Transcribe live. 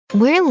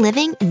We're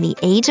living in the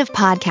age of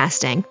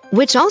podcasting,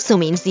 which also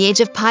means the age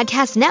of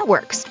podcast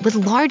networks with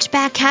large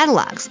back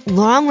catalogs,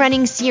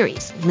 long-running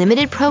series,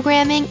 limited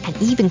programming,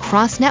 and even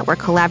cross-network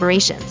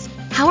collaborations.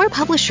 How are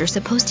publishers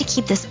supposed to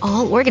keep this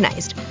all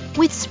organized?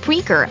 With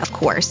Spreaker, of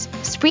course.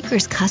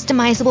 Spreaker's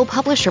customizable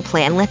publisher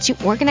plan lets you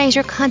organize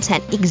your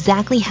content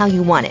exactly how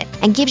you want it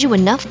and gives you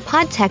enough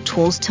pod tech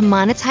tools to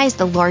monetize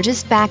the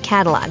largest back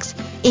catalogs.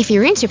 If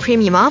you're into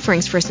premium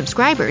offerings for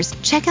subscribers,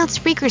 check out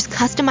Spreaker's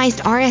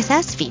customized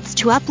RSS feeds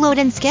to upload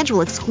and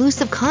schedule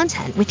exclusive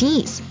content with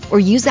ease. Or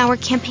use our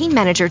campaign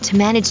manager to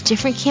manage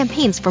different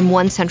campaigns from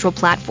one central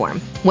platform.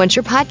 Once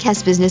your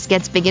podcast business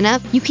gets big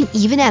enough, you can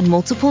even add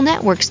multiple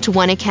networks to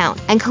one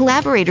account and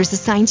collaborators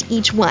assigned to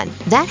each one.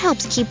 That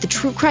helps keep the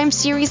true crime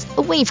series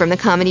away from the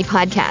comedy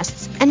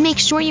podcasts and make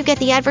sure you get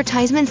the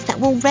advertisements that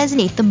will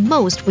resonate the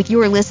most with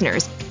your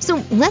listeners.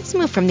 So let's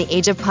move from the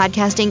age of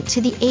podcasting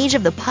to the age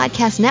of the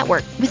podcast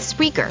network with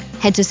Spreaker.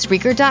 Head to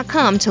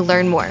Spreaker.com to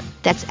learn more.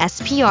 That's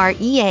Spreaker.com.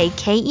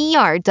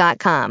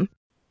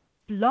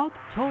 Blog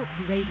Talk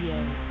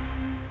Radio.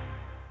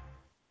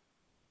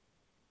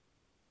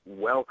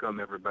 Welcome,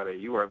 everybody.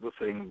 You are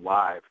listening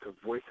live to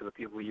Voice of the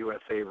People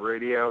USA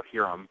Radio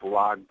here on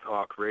Blog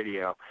Talk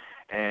Radio.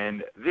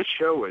 And this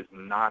show is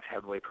not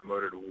heavily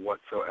promoted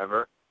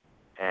whatsoever.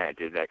 And I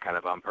did that kind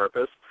of on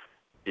purpose.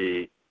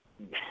 We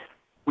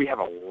have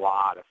a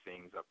lot of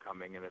things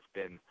upcoming, and it's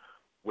been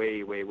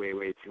way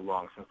too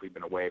long since we've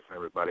been away from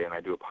everybody, and I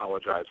do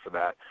apologize for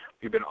that.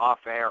 We've been off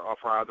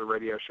our other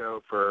radio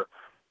show for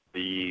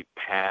the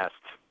past,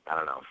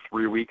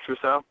 3 weeks or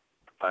so.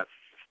 But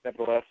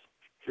nevertheless,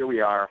 here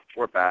we are.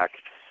 We're back.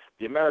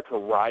 The America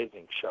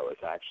Rising show is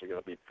actually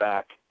going to be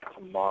back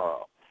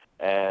tomorrow,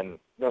 and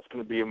that's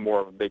going to be more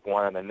of a big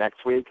one. And then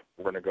next week,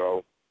 we're going to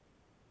go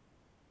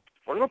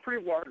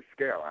pretty large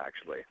scale,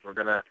 actually. We're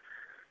going to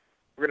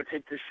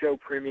take this show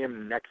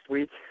premium next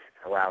week,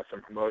 allow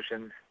some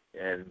promotion,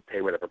 and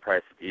pay whatever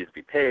price it needs to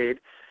be paid,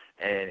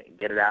 and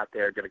get it out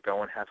there, get it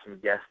going, have some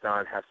guests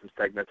on, have some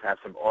segments, have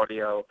some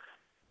audio,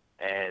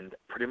 and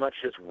pretty much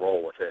just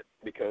roll with it,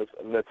 because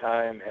the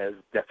time has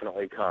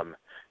definitely come.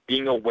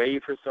 Being away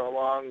for so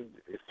long,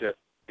 it's just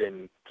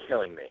been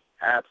killing me,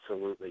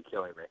 absolutely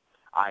killing me.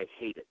 I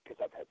hate it because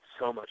I've had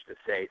so much to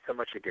say, so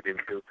much to get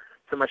into,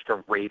 so much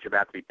to rage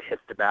about, to be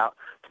pissed about,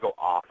 to go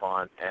off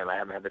on, and I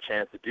haven't had the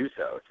chance to do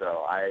so.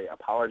 So I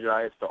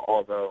apologize to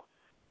all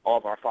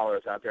of our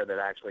followers out there that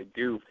actually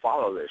do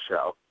follow this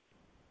show.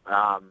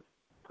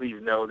 Please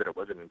know that it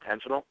wasn't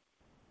intentional.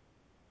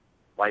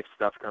 Life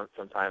stuff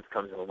sometimes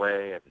comes in the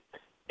way and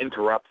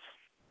interrupts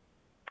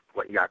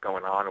what you got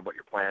going on and what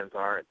your plans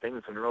are, and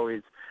things can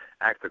always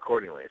act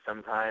accordingly.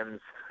 Sometimes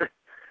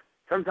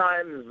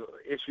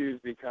issues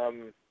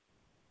become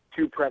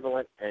too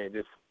prevalent, and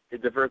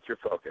it diverts your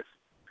focus.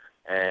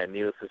 And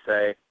needless to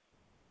say,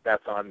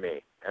 that's on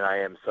me, and I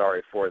am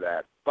sorry for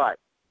that. But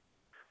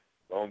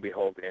lo and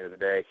behold, at the end of the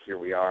day, here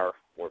we are.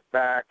 We're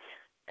back,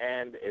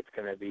 and it's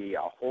going to be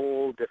a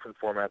whole different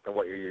format than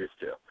what you're used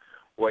to.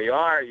 What you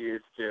are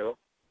used to,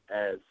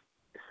 as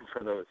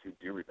for those who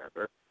do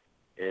remember,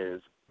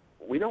 is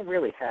we don't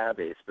really have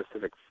a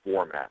specific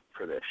format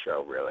for this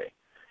show, really.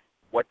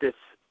 What this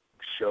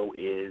show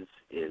is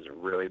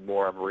really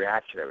more of a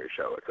reactionary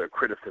show. It's a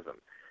criticism.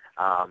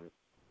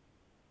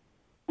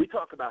 We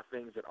talk about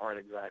things that aren't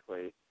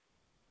exactly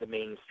the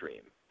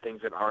mainstream,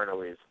 things that aren't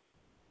always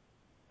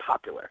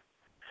popular.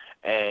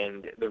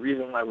 And the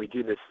reason why we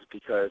do this is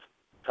because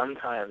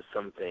sometimes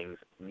some things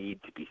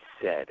need to be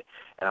said,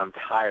 and I'm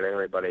tired of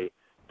everybody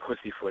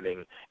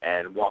pussyfooting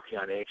and walking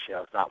on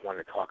eggshells, not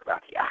wanting to talk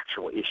about the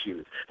actual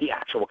issues, the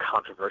actual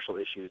controversial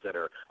issues that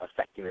are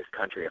affecting this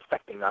country,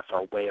 affecting us,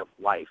 our way of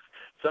life.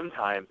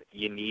 Sometimes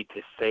you need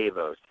to say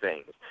those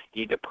things.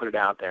 You need to put it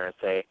out there and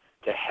say,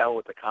 to hell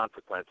with the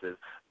consequences.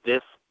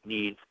 This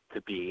needs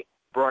to be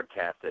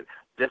broadcasted.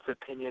 This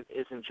opinion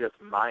isn't just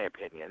my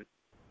opinion.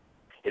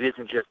 It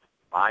isn't just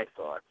my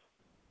thoughts.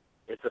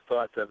 It's the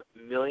thoughts of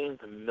millions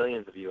and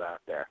millions of you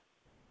out there.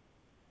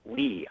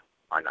 We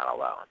are not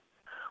alone.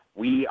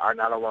 We are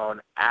not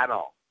alone at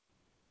all.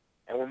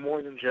 And we're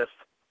more than just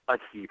a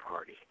Tea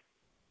Party.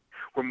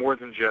 We're more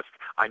than just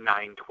a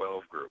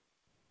 9/12 group.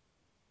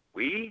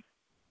 We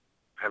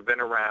have been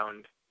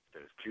around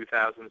since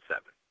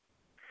 2007.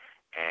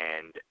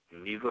 And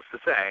needless to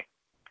say,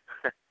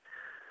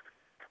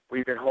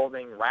 we've been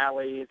holding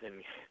rallies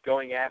and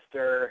going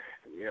after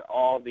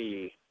all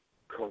the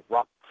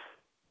corrupt,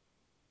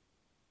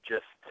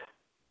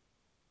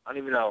 I don't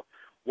even know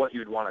what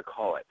you'd want to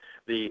call it.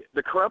 The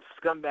corrupt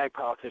scumbag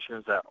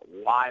politicians that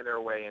lie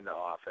their way into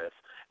office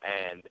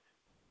and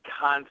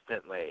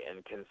constantly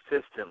and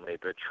consistently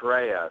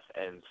betray us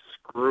and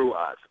screw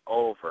us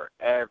over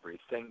every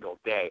single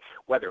day,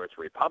 whether it's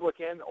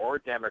Republican or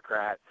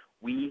Democrat.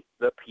 We,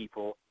 the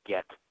people,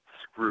 get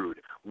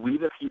screwed. We,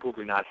 the people,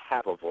 do not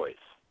have a voice.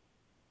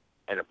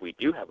 And if we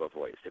do have a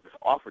voice, if it's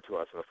offered to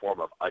us in the form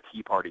of a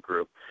Tea Party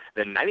group,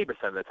 then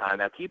 90% of the time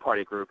that Tea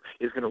Party group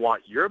is going to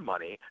want your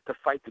money to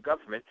fight the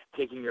government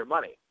taking your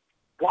money.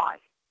 Why?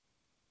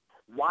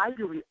 Why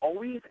do we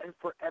always and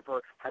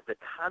forever have to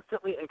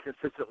constantly and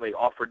consistently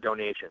offer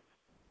donations?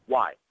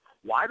 Why?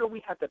 Why do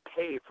we have to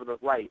pay for the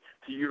right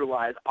to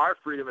utilize our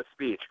freedom of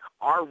speech,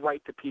 our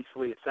right to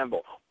peacefully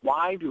assemble?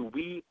 Why do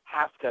we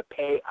have to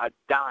pay a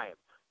dime?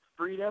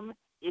 Freedom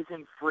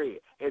isn't free.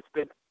 It's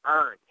been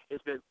earned.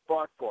 It's been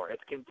fought for.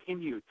 It's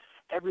continued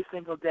every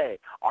single day.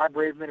 Our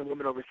brave men and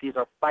women overseas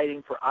are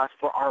fighting for us,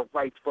 for our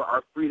rights, for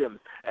our freedoms.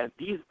 And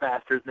these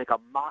bastards make a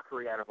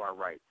mockery out of our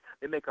rights.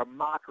 They make a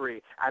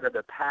mockery out of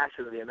the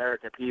passion of the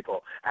American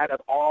people, out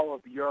of all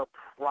of your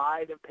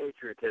pride and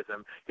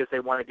patriotism, because they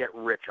want to get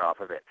rich off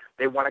of it.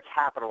 They want to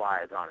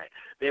capitalize on it.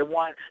 They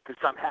want to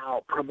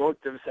somehow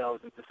promote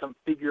themselves into some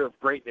figure of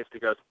greatness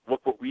because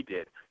look what we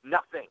did.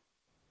 Nothing.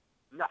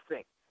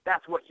 Nothing.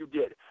 That's what you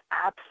did.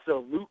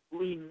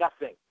 Absolutely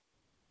nothing.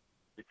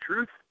 The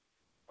truth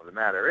of the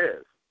matter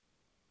is,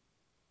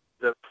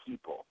 the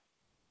people,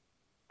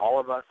 all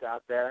of us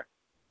out there,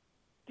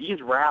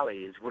 these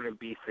rallies wouldn't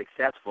be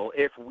successful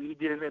if we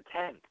didn't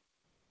attend.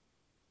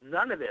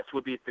 None of this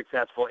would be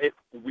successful if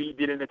we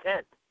didn't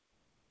attend.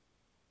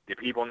 Do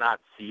people not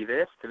see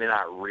this? Do they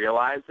not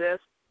realize this?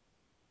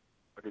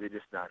 Or do they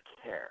just not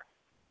care?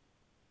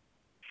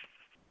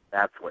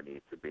 That's what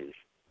needs to be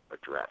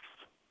addressed.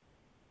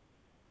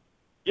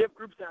 You have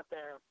groups out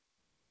there,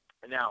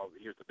 and now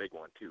here's the big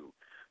one too,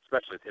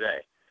 especially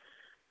today,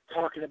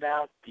 talking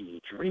about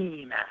the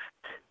DREAM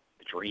Act.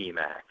 The DREAM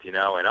Act, and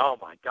oh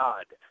my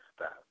God,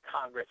 the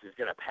Congress is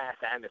going to pass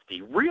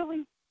amnesty.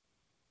 Really?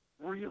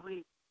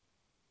 Really?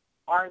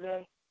 Are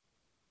they?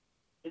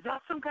 Is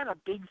that some kind of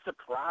big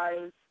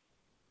surprise?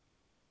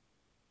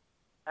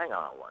 Hang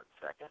on 1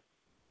 second.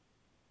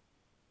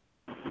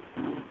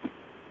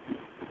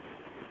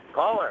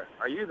 Caller,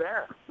 are you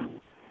there?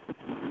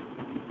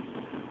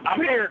 I'm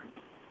here.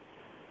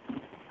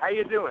 How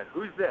you doing?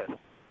 Who's this?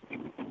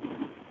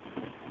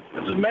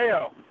 This is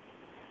Mayo.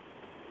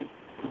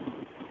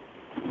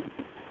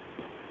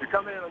 You're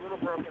coming in a little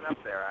broken up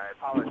there. I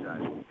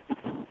apologize.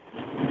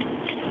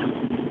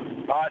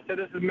 I said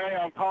this is Mayo.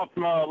 I'm calling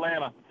from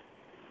Atlanta.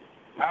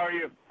 How are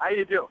you? How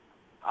you doing?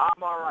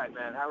 I'm all right,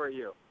 man. How are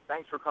you?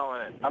 Thanks for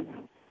calling in.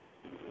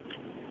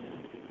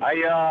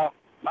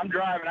 I'm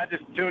driving. I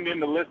just tuned in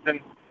to listen,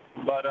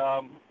 but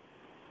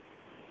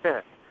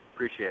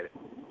appreciate it.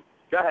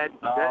 Go ahead.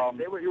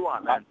 Say what you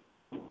want, man.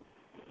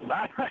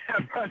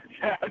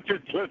 I'm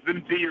just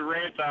listening to your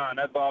rant on.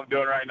 That's all I'm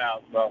doing right now.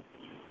 So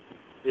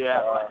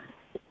yeah,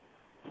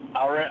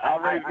 I'll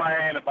raise my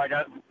hand if I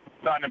got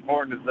something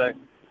important to say.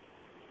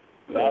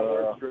 That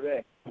works for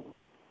me.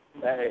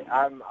 Hey,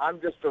 I'm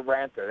just a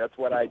ranter. That's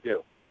what I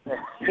do.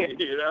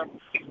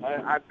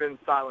 I've been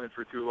silent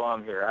for too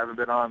long here. I haven't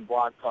been on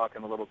Blog Talk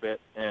in a little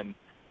bit, and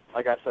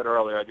like I said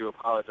earlier, I do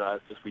apologize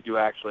because we do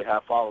actually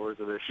have followers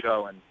of this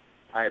show, and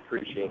I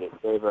appreciate it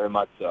very, very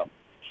much so.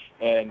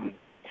 And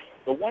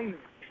the one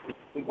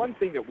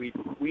thing that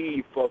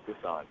we focus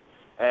on,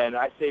 and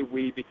I say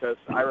we because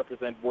I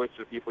represent Voice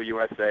of the People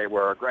USA.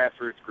 We're a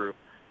grassroots group,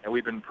 and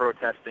we've been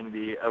protesting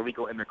the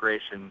illegal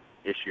immigration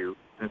issue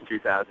since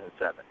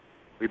 2007.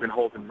 We've been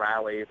holding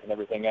rallies and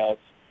everything else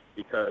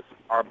because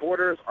our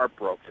borders are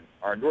broken.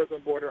 Our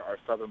northern border, our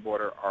southern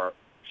border, our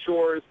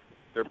shores,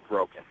 they're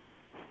broken.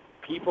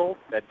 People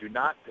that do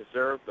not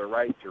deserve the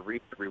right to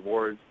reap the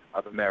rewards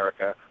of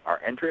America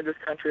are entering this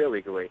country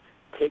illegally,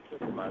 taking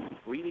from us,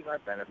 bleeding our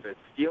benefits,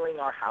 stealing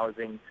our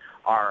housing,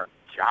 our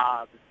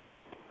jobs,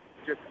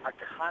 just a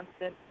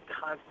constant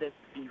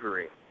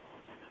thievery.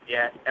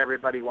 Yet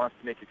everybody wants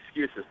to make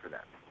excuses for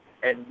them.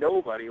 And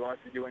nobody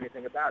wants to do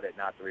anything about it,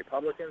 not the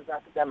Republicans,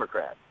 not the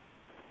Democrats.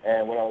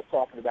 And what I was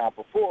talking about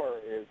before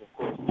is, of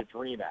course, the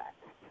DREAM Act.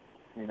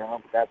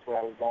 That's what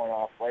I was going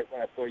off right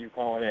when I saw you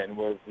calling in,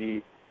 was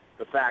the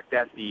fact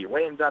that the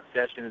lame duck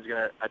session is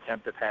going to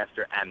attempt to pass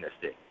their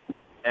amnesty.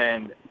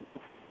 And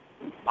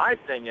my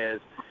thing is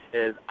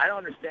I don't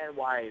understand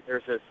why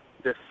there's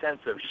this sense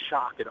of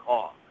shock and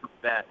awe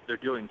that they're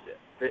doing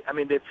this.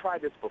 They've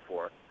tried this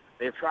before.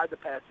 They've tried to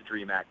pass the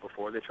DREAM Act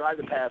before. They tried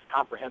to pass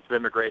comprehensive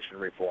immigration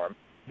reform.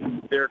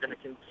 They're going to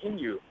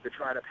continue to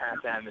try to pass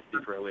amnesty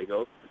for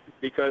illegals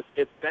because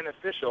it's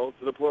beneficial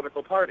to the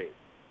political parties,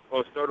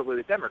 most notably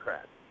the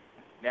Democrats.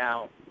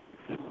 Now,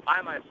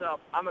 I myself,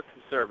 I'm a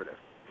conservative.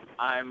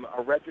 I'm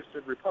a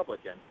registered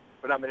Republican,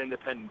 but I'm an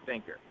independent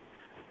thinker.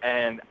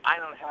 And I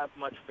don't have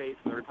much faith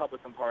in the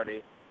Republican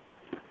Party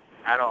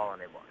at all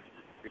anymore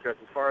because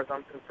as far as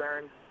I'm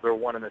concerned, they're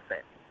one and the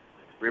same.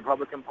 The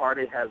Republican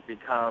Party has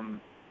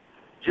become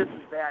just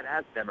as bad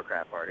as the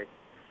Democrat Party.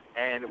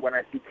 And when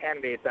I see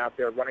candidates out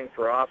there running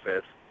for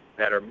office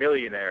that are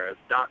millionaires,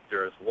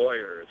 doctors,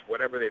 lawyers,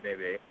 whatever they may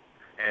be,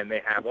 and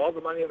they have all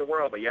the money in the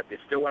world, but yet they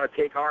still want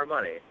to take our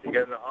money to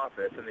get into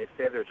office, and they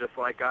say they're just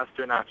like us,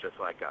 they're not just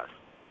like us.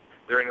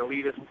 They're an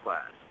elitist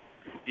class.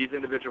 These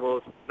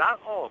individuals, not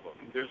all of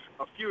them, there's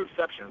a few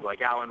exceptions,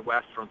 like Alan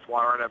West from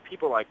Florida,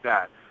 people like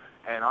that,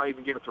 and I'll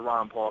even give it to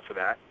Ron Paul for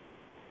that.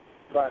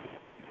 But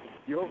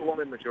the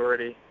overwhelming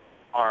majority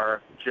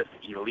are just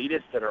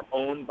elitists that are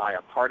owned by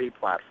a party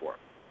platform.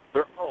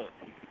 They're owned.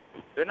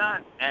 They're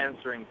not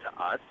answering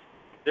to us.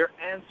 They're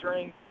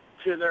answering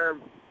to their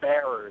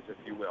bearers, if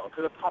you will,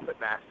 to the puppet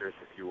masters,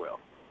 if you will.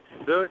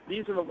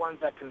 These are the ones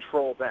that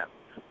control them.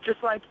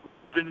 Just like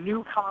the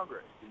new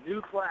Congress, the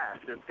new class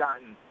that's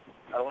gotten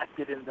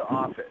elected into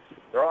office.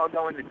 They're all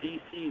going to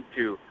D.C.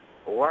 to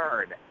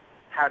learn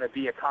how to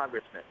be a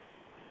congressman.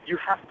 You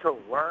have to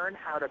learn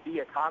how to be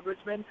a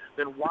congressman?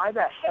 Then why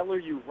the hell are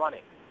you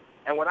running?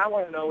 And what I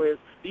want to know is,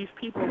 these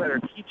people that are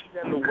teaching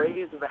them the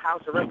ways of the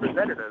House of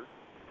Representatives,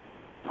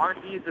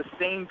 aren't these the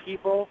same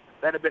people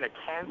that have been a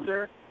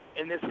cancer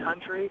in this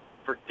country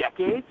for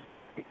decades?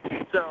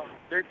 So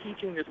they're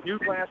teaching this new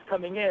class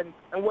coming in,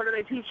 and what are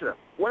they teaching them?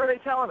 What are they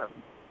telling them?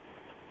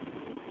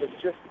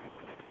 It's just,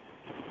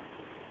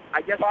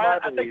 I guess my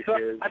belief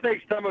is... I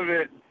think some of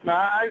it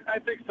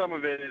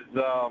is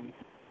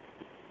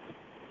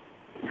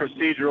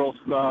procedural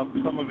stuff.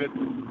 Some of it...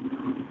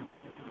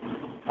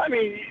 I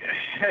mean,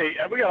 hey,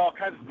 we got all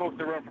kinds of folks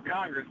that run for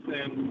Congress,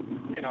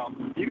 and, you know,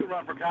 you can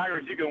run for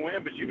Congress, you can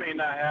win, but you may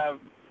not have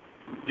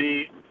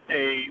a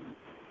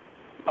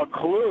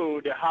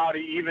clue to how to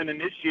even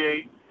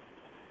initiate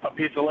a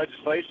piece of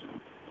legislation.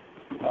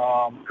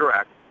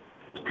 Correct.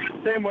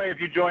 Same way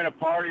if you join a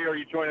party or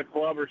you join a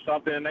club or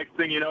something, the next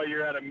thing you know,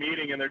 you're at a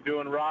meeting and they're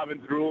doing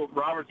Robert's Rules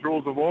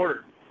of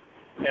Order,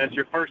 and it's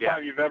your first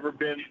time you've ever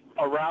been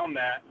around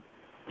that.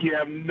 You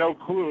have no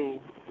clue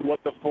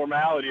what the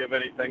formality of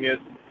anything is.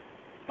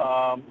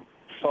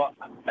 So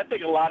I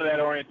think a lot of that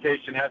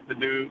orientation has to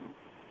do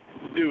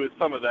with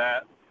some of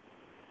that.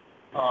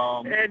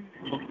 And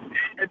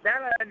that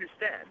I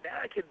understand.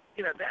 That I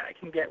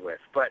can get with.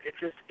 But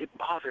it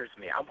bothers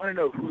me. I want to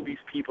know who these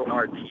people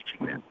are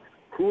teaching them.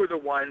 Who are the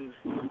ones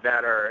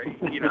that are,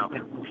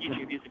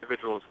 teaching these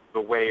individuals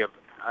the way of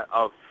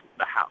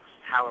the House,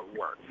 how it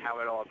works, how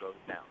it all goes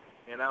down.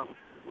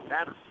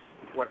 That's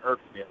what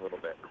irks me a little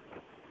bit.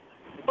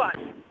 But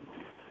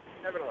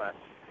nevertheless,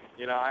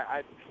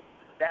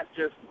 that's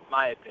just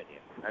my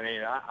opinion. I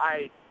mean,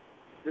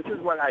 this is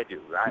what I do.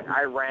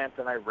 I rant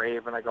and I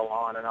rave and I go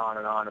on and on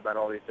and on about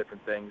all these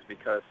different things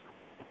because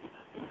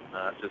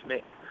it's just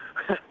me.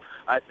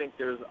 I think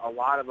there's a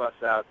lot of us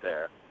out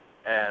there,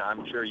 and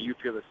I'm sure you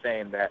feel the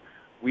same, that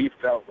we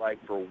felt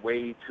like for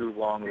way too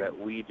long that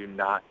we do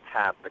not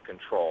have the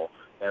control,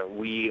 that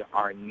we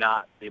are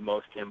not the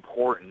most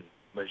important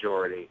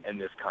majority in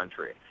this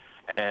country.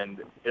 And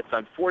it's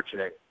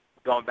unfortunate,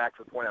 going back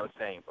to the point I was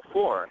saying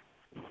before,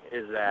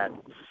 is that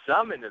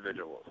some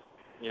individuals,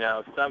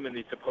 some in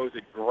the supposed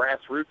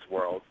grassroots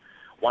world,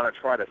 want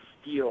to try to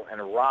steal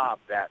and rob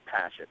that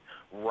passion,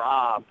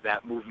 rob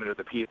that movement of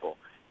the people.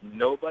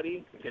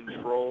 Nobody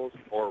controls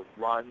or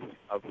runs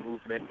a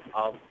movement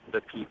of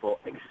the people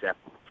except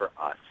for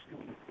us.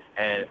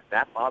 And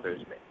that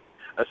bothers me.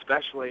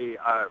 Especially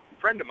a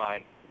friend of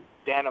mine,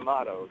 Dan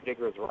Amato,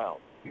 Digger's Realm.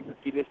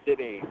 He just did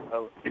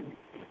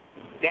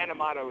Dan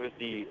Amato is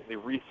the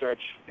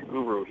research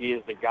guru. He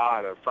is the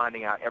god of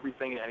finding out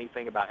everything and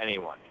anything about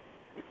anyone.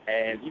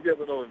 And he did a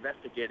little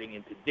investigating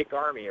into Dick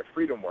Armey of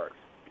Freedom Works.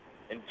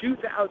 In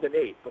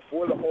 2008,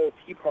 before the whole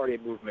Tea Party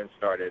movement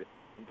started,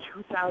 in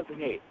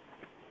 2008,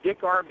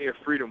 Dick Armey of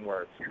Freedom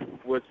Works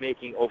was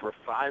making over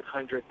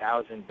 $500,000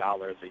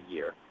 a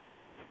year.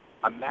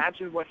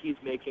 Imagine what he's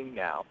making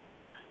now,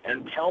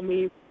 and tell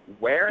me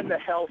where in the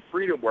hell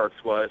Freedom Works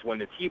was when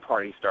the Tea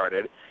Party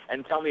started,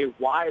 and tell me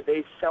why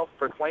they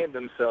self-proclaimed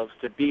themselves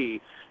to be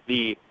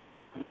the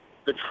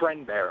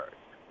trend bearers,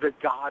 the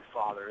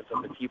godfathers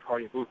of the Tea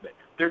Party movement.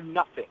 They're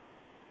nothing.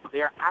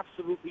 They are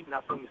absolutely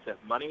nothing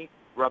except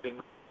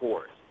money-grubbing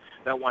whores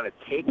that want to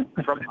take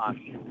from us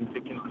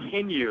to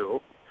continue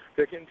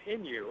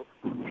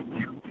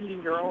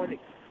leading their own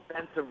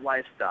expensive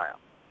lifestyle,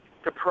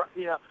 to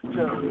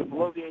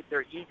bloviate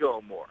their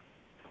ego more.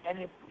 And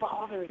it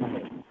bothers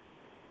me.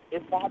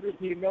 It bothers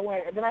me no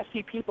way. And then I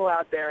see people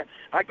out there.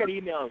 I get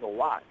emails a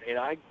lot.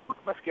 I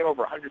must get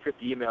over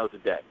 150 emails a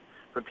day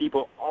from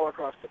people all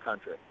across the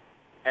country.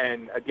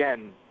 And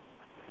again,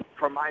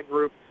 from my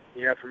group,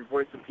 from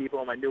Voice of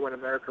People, my new one,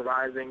 America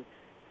Rising,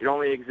 it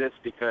only exists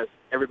because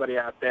everybody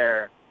out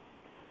there,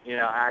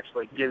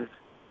 actually gives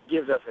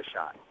us a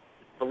shot,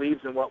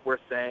 believes in what we're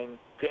saying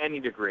to any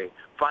degree,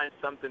 finds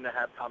something to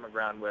have common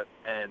ground with,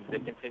 and they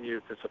continue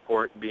to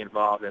support and be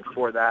involved. And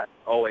for that,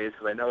 always,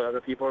 because I know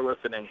other people are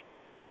listening,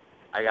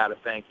 I got to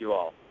thank you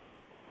all.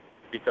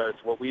 Because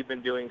what we've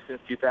been doing since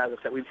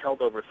 2007, we've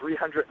held over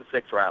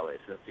 306 rallies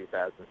since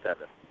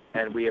 2007,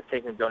 and we have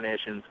taken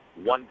donations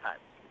one time.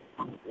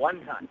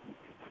 One time.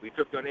 We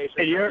took donations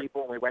from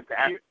people and we went to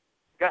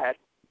Go ahead.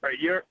 Right,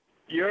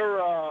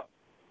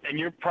 and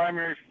your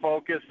primary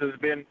focus has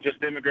been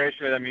just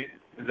immigration. I mean,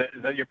 is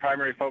that your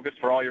primary focus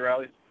for all your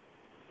rallies?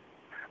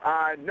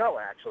 No,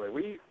 actually.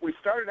 We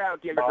started out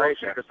with the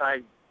immigration because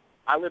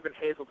I live in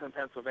Hazleton,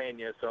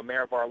 Pennsylvania, so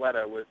Mayor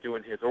Barletta was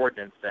doing his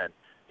ordinance then,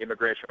 the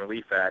Immigration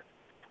Relief Act,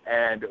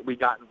 and we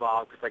got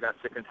involved because I got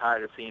sick and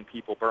tired of seeing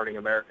people burning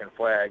American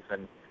flags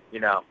and,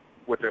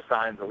 with their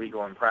signs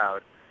illegal and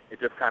proud. It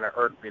just kind of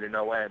irked me to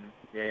no end.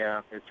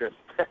 It's just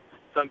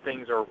some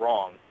things are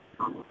wrong.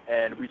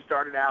 And we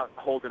started out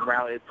holding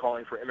rallies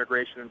calling for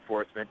immigration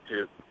enforcement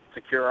to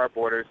secure our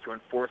borders, to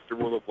enforce the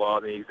rule of law,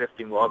 the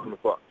existing laws in the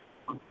books.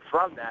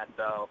 From that,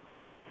 though,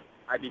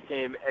 I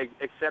became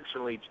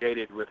exceptionally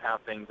jaded with how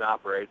things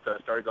operate. So I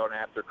started going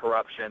after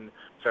corruption,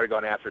 started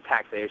going after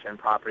taxation,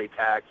 property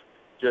tax.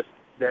 Just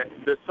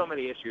there's so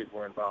many issues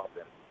we're involved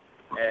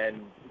in.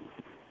 And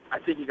I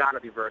think you got to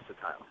be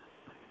versatile.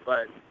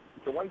 But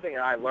the one thing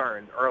I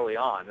learned early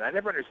on, and I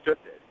never understood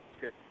this,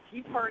 because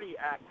Tea Party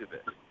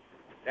activists,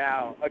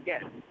 now,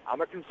 again, I'm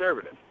a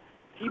conservative.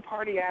 Tea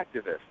Party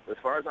activists, as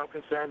far as I'm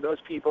concerned, those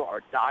people are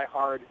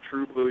diehard,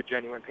 true blue,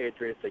 genuine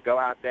patriots. They go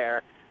out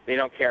there. They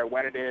don't care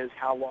when it is,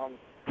 how long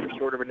or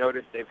short of a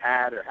notice they've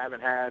had or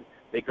haven't had.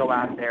 They go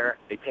out there.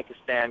 They take a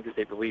stand because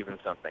they believe in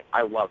something.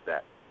 I love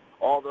that.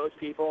 All those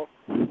people,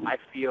 I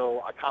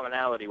feel a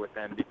commonality with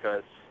them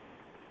because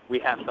we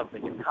have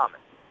something in common.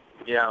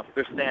 You know,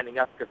 they're standing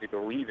up because they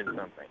believe in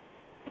something.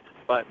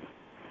 But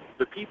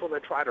the people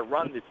that try to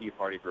run the Tea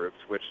Party groups,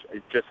 which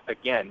just,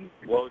 again,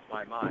 blows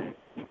my mind,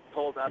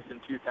 told us in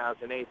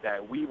 2008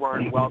 that we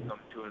weren't welcome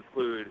to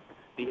include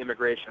the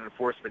immigration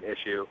enforcement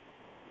issue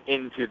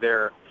into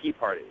their Tea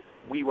Parties.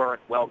 We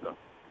weren't welcome.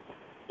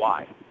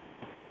 Why?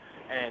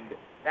 And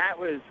that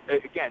was,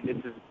 again, this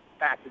is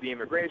back to the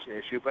immigration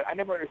issue, but I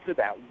never understood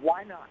that.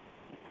 Why not?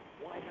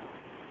 Why not?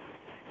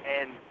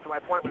 And to my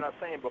point, what I was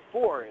saying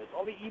before is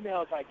all the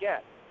emails I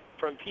get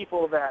from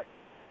people that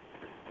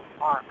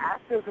are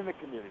active in the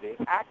community,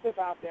 active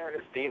out there at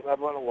a state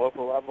level and a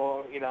local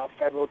level, you know,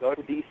 federal, go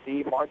to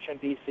D.C., march on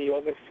D.C.,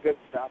 all this good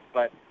stuff,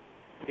 but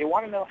they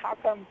want to know how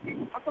come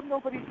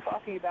nobody's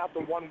talking about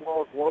the one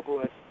world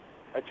globalist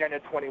Agenda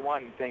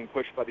 21 thing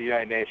pushed by the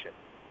United Nations?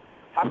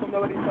 How come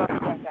nobody's talking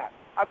about that?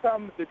 How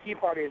come the Tea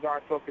Parties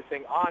aren't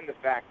focusing on the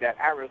fact that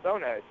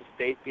Arizona is a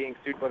state being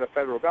sued by the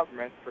federal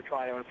government for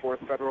trying to enforce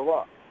federal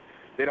law?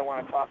 They don't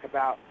want to talk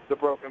about the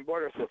broken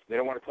border system. They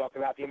don't want to talk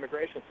about the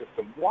immigration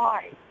system.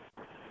 Why?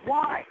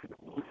 Why?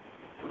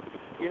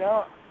 You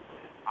know,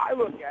 I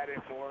look at it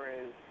more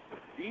as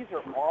these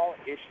are all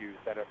issues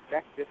that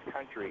affect this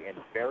country in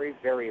very,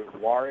 very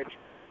large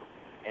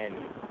and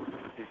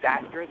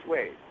disastrous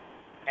ways.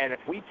 And if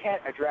we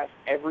can't address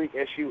every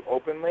issue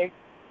openly,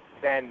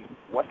 then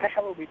what the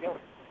hell are we doing?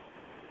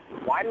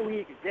 Why do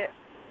we exist?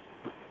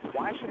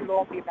 Why should it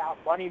all be about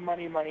money,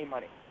 money, money,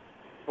 money?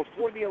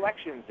 Before the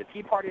elections, the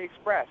Tea Party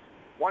Express,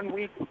 1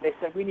 week they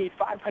said we need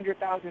 $500,000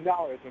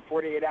 in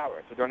 48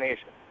 hours for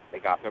donations. They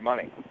got their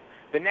money.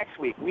 The next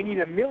week, we need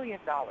 $1 million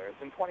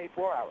in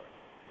 24 hours.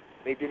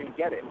 They didn't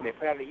get it. And they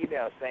put out an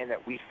email saying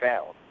that we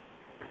failed.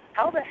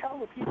 How the hell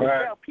would people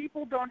fail?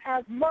 People don't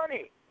have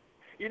money.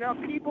 You know,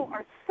 people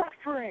are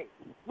suffering,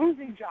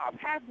 losing jobs,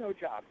 have no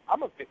jobs.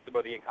 I'm a victim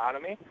of the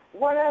economy,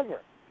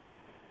 whatever.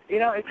 You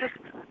know, it's just,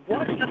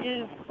 what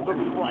is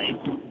the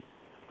price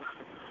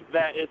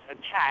that is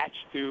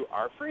attached to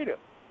our freedom?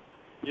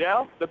 You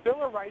know, the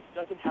Bill of Rights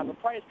doesn't have a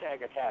price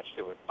tag attached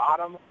to it.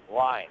 Bottom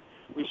line.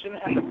 We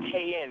shouldn't have to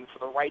pay in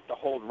for the right to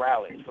hold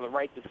rallies, for the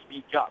right to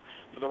speak up,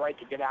 for the right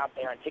to get out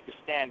there and take a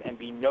stand and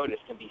be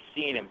noticed and be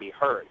seen and be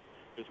heard.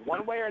 Because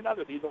one way or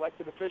another, these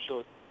elected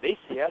officials, they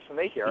see us and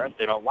they hear us.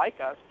 They don't like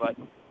us, but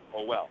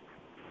oh well.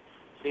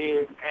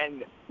 See,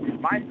 and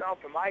myself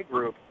and my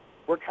group,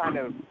 we're kind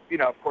of, you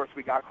know, of course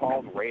we got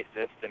called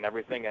racist and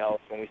everything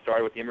else when we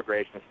started with the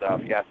immigration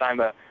stuff. Yes,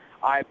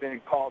 I've been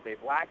called a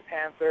Black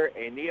Panther,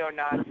 a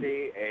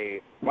neo-Nazi,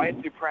 a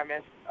white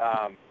supremacist,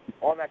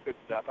 all that good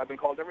stuff. I've been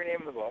called every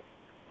name in the book.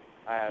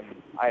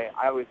 I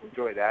always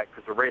enjoy that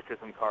because the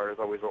racism card is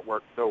always what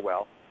works so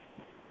well.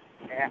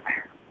 And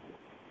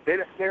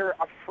they're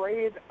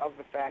afraid of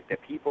the fact that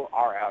people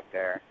are out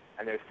there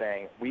and they're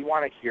saying, we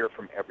want to hear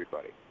from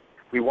everybody.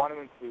 We want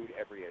to include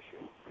every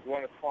issue. We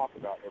want to talk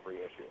about every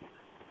issue.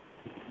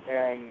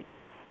 And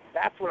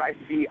that's what I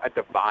see a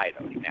divide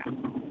of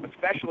now,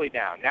 especially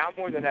now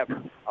more than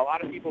ever. A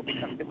lot of people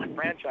become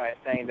disenfranchised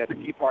saying that the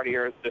Tea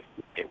Partiers,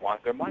 they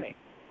want their money.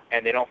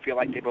 And they don't feel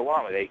like they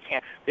belong. They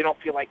don't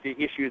feel like the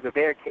issues that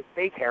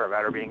they care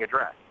about are being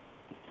addressed.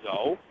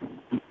 So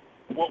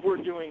what we're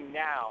doing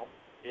now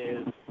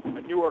is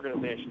a new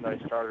organization that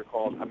I started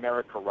called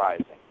America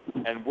Rising.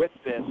 And with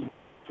this,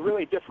 to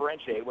really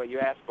differentiate what you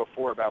asked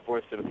before about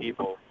Voice of the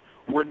People,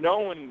 we're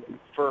known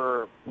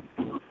for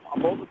a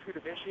multitude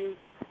of issues,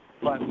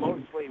 but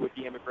mostly with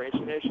the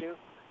immigration issue.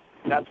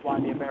 That's why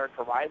the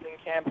America Rising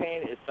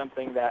campaign is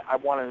something that I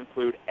want to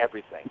include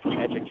everything, from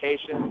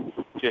education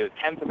to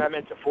 10th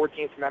Amendment to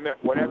 14th Amendment,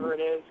 whatever it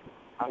is.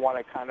 I want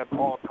to kind of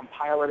all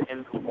compile it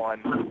into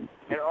one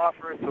and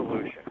offer a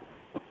solution.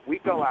 We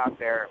go out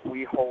there,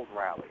 we hold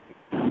rallies,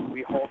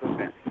 we hold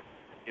events.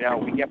 You know,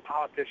 we get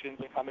politicians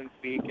to come and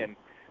speak, and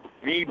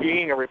me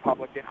being a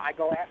Republican, I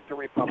go after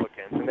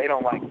Republicans, and they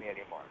don't like me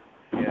anymore.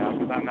 You know,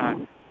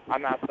 because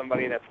I'm not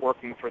somebody that's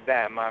working for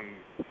them. I'm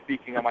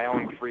speaking on my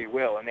own free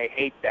will, and they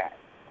hate that.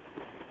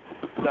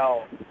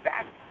 So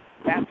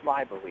that's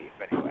my belief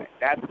anyway.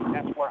 That's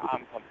where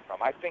I'm coming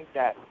from. I think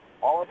that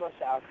all of us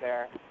out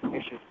there,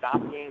 we should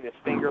stop being this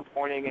finger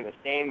pointing and this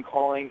name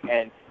calling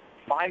and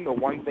find the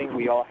one thing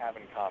we all have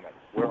in common.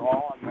 We're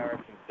all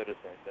American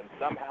citizens, and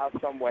somehow,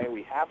 some way,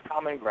 we have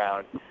common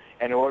ground,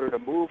 And in order to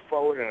move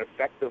forward in an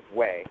effective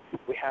way,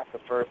 we have to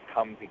first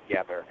come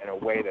together in a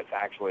way that's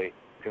actually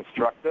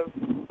constructive,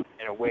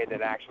 in a way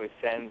that actually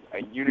sends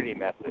a unity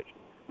message.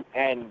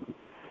 And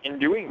in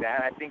doing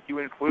that, I think you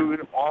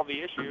include all the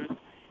issues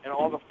and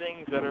all the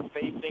things that are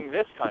facing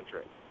this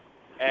country.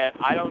 And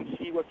I don't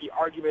see what the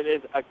argument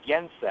is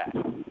against that.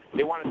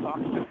 They want to talk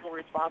fiscal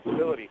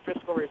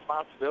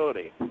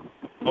responsibility.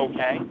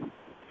 Okay.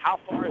 How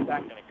far is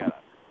that going to get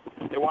us?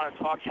 They want to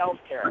talk health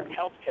care.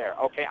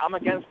 Okay, I'm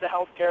against the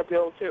health care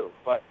bill too.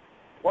 But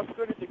what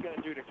good is it going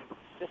to do to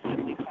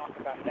consistently talk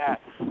about that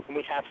when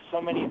we have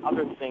so many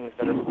other things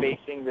that are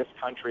facing this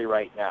country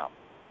right now?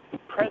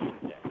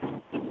 Present day.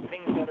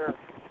 Things that are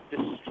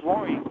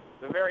destroying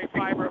the very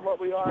fiber of what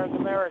we are as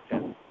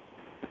Americans.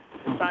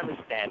 It's time to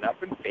stand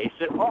up and face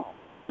it all.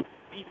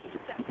 Be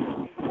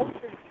susceptible. Be open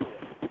to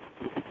it.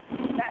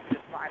 That's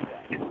just my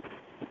way. Do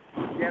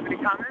you have any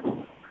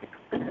comments?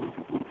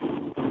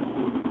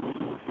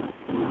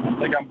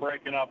 I think I'm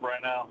breaking up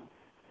right now.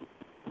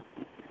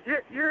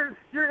 You're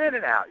in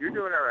and out. You're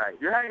doing all right.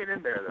 You're hanging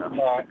in there, though.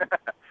 All right.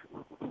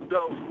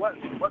 So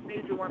what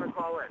made you want to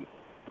call in?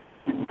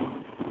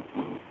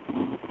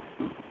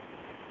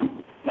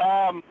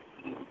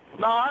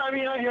 No, I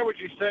mean, I hear what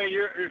you say.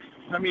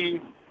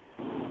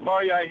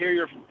 Barry, I hear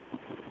your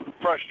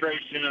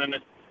frustration, and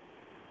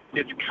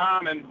it's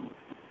common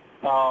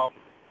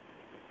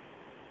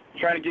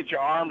trying to get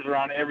your arms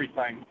around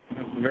everything.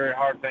 It's a very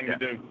hard thing to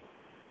do.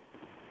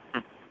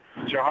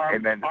 Get your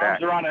arms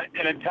around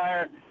an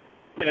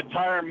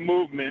entire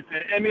movement.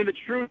 I mean, the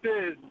truth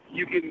is,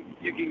 you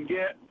can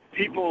get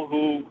people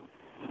who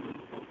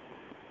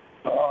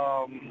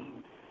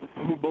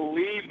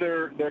believe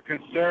they're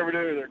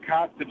conservative, they're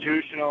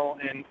constitutional,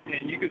 and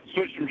you can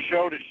switch from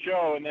show to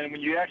show, and then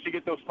when you actually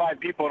get those 5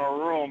 people in a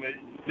room,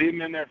 leave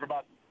them in there for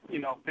about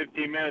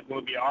 15 minutes, and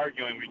we'll be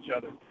arguing with each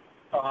other.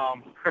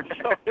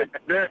 So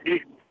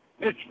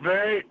it's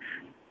very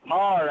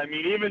hard. I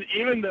mean,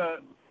 even the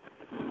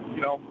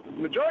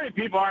majority of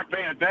people aren't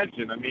paying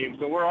attention. I mean,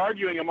 so we're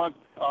arguing amongst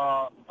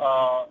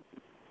a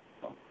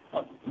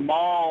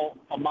small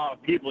amount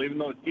of people, even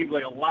though it seems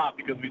like a lot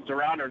because we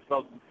surround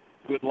ourselves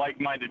with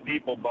like-minded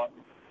people. But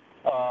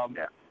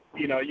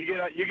you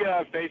get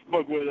on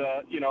Facebook with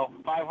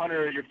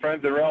 500 of your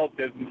friends and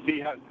relatives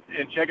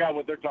and check out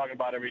what they're talking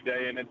about every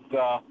day, and it's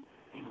not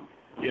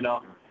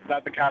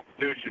the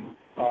Constitution.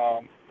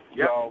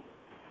 So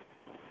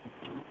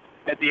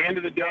at the end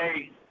of the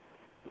day,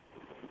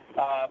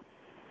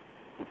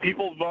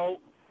 people vote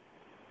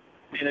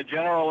in a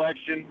general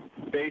election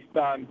based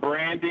on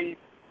branding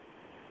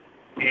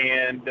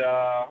and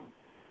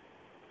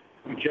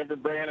whichever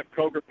brand of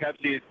Coke or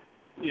Pepsi is,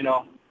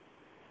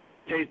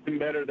 tasting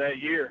better that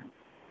year.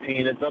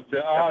 And it's up to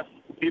us,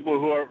 people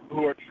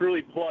who are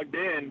truly plugged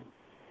in,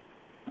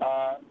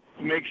 to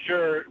make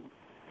sure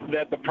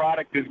that the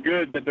product is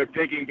good that they're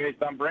picking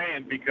based on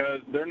brand,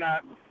 because they're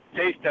not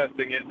taste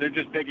testing it, they're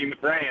just picking the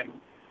brand.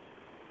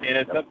 And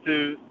it's up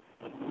to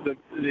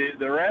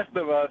the rest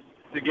of us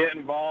to get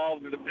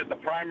involved at the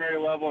primary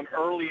level and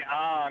early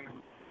on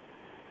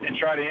and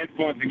try to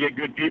influence and get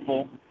good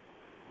people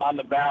on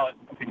the ballot,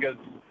 because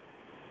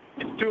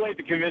it's too late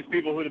to convince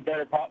people who the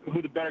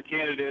better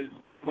candidate is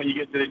when you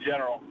get to the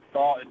general.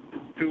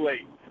 It's too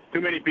late.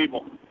 Too many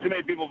people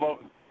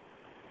voting.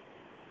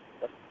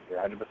 You're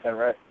 100%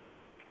 right.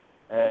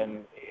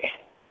 And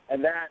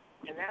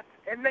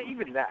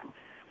even that,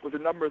 with the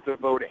numbers of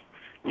voting,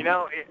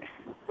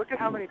 look at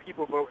how many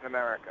people vote in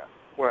America.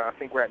 Well, I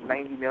think we're at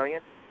 90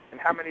 million,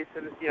 and how many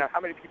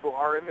people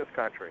are in this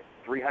country?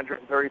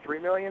 333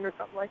 million or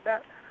something like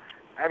that.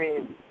 I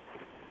mean,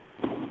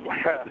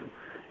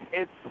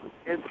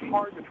 it's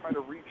hard to try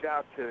to reach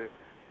out to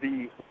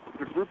the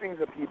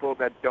groupings of people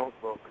that don't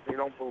vote because they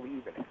don't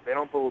believe in it. They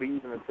don't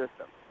believe in the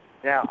system.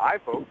 Now, I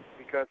vote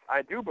because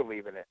I do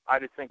believe in it. I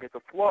just think it's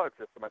a flawed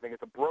system. I think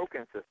it's a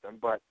broken system,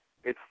 but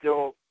it's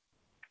still,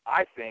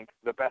 I think,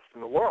 the best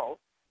in the world.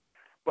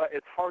 But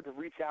it's hard to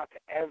reach out to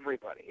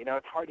everybody.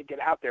 It's hard to get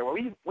out there. Well,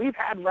 we've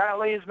had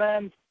rallies,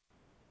 man,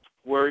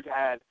 where we've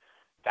had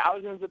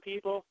thousands of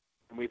people,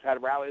 and we've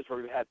had rallies where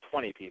we've had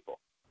 20 people.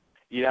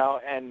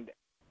 And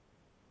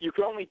you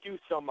can only do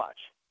so much.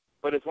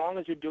 But as long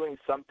as you're doing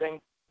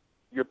something,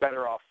 you're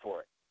better off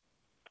for it.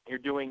 You're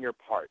doing your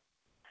part.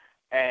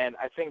 And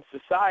I think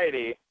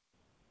society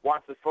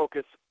wants to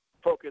focus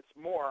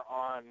more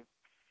on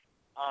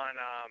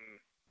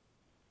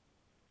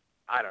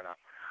I don't know,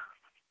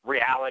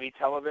 reality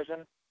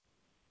television,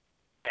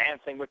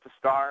 Dancing with the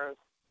Stars,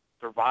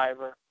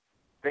 Survivor,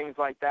 things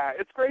like that.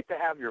 It's great to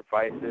have your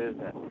vices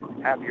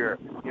and have your,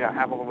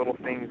 have all the little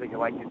things that you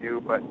like to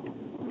do, but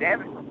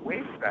damn it,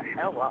 wake the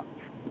hell up.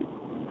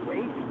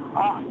 Wake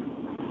up.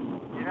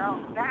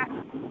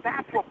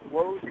 That's what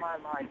blows my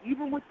mind.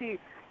 Even with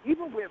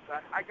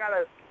I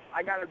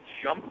gotta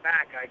jump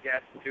back, I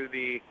guess, to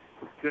the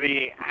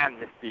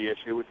amnesty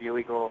issue with the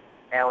illegal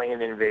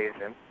alien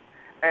invasion.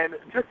 And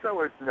just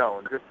so it's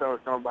known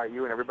by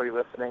you and everybody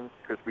listening,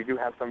 because we do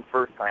have some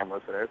first-time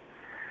listeners,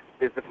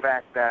 is the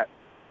fact that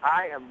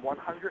I am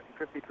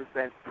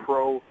 150%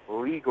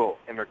 pro-legal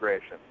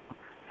immigration.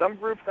 Some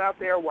groups out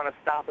there want to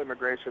stop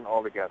immigration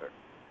altogether.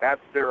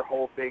 That's their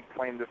whole big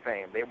claim to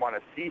fame. They want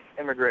to cease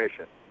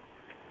immigration.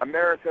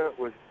 America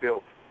was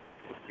built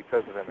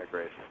because of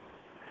immigration.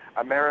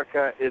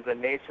 America is a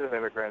nation of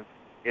immigrants.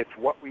 It's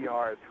what we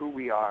are. It's who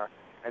we are.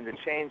 And to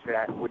change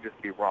that would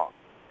just be wrong.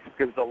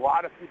 Because there's a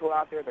lot of people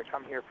out there that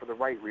come here for the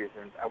right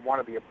reasons and want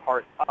to be a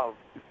part of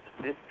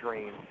this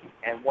dream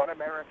and what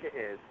America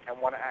is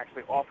and want to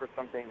actually offer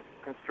something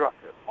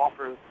constructive,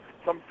 offer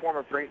some form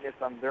of greatness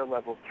on their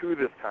level to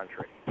this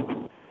country.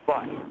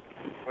 But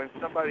when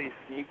somebody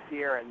sneaks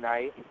here at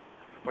night,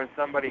 when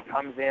somebody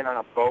comes in on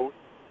a boat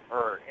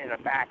or in the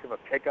back of a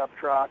pickup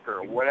truck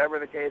or whatever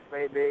the case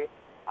may be,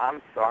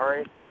 I'm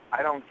sorry.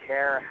 I don't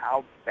care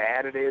how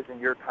bad it is in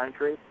your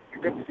country.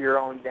 Fix your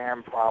own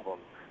damn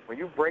problems. When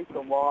you break the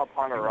law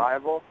upon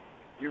arrival,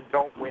 you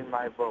don't win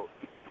my vote.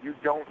 You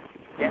don't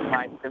get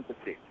my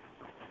sympathy.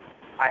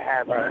 I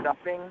have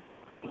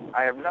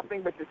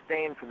nothing but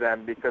disdain for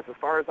them because as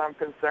far as I'm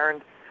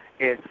concerned,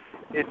 it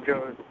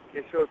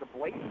shows a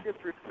blatant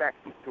disrespect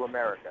to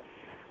America.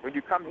 When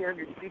you come here and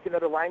you speak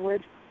another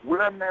language,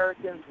 we're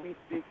Americans, we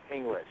speak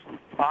English.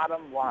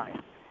 Bottom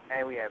line.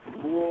 And we have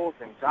schools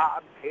and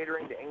jobs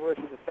catering to English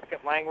as a second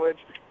language.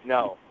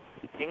 No.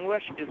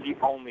 English is the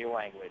only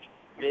language.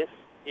 This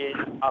is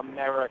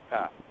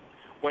America.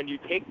 When you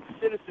take the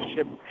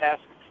citizenship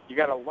test, you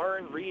got to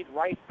learn, read,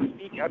 write,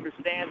 speak,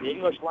 understand the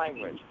English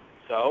language.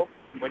 So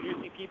when you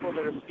see people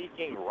that are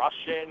speaking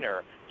Russian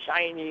or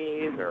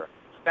Chinese or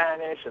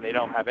Spanish and they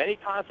don't have any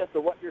concept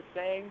of what you're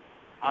saying,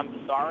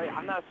 I'm sorry.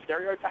 I'm not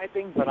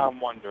stereotyping, but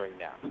I'm wondering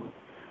now.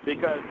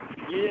 Because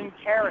you didn't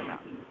care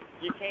enough.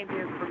 You came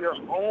here for your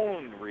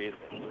own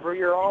reasons, for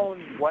your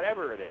own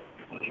whatever it is.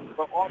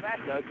 But all that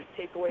does is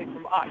take away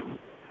from us.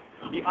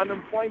 The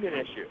unemployment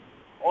issue.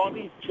 All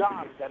these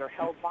jobs that are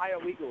held by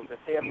illegals that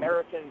say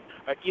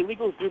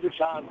illegals do the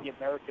jobs the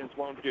Americans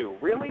won't do.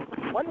 Really?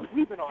 When have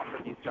we been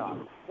offered these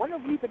jobs? When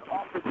have we been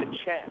offered the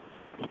chance?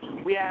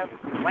 We have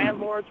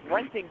landlords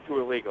renting to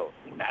illegals.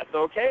 That's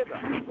okay,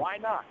 though. Why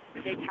not?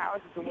 Take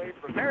houses away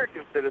from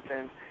American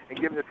citizens and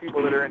give them to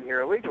people that are in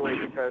here illegally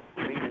because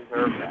we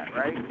deserve that,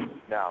 right?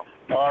 No.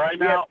 Right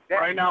now,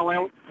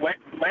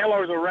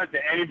 landlords will rent to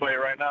anybody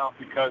right now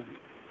because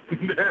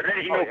there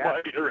ain't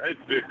nobody to rent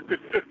to.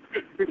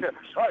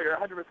 Oh, you're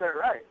 100%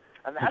 right.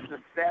 And that's a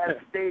sad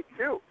state,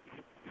 too.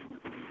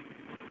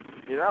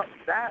 You know,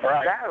 that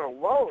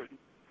alone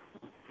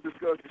just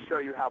goes to show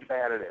you how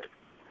bad it is.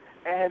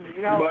 And,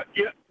 you know... But,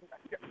 yeah.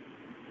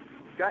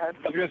 Go ahead.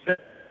 I was going to say...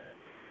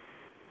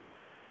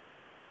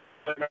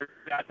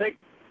 I think...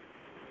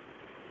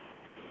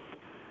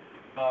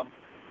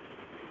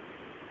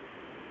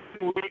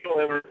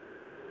 legal...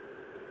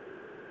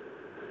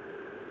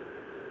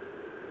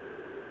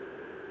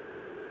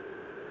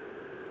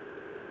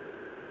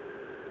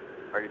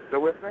 Are you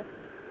still with me?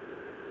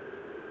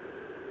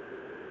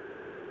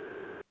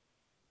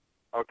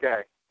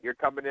 Okay. You're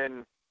coming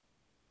in...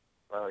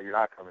 Well, you're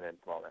not coming in at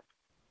the moment.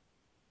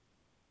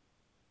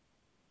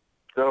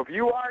 So if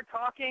you are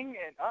talking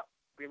and... Oh,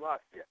 we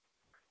lost you.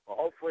 Well,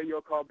 hopefully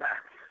you'll call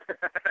back.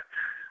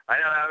 I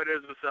know how it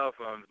is with cell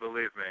phones,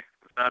 believe me.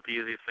 It's not the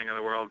easiest thing in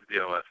the world to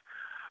deal with.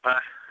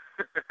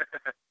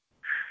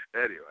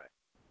 Anyway,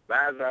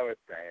 as I was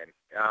saying,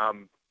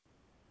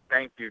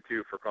 thank you,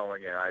 too, for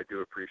calling in. I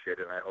do appreciate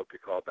it, and I hope you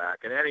call back.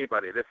 And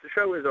anybody, the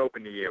show is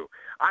open to you.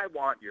 I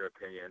want your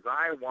opinions.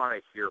 I want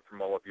to hear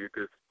from all of you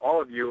because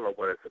all of you are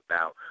what it's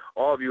about.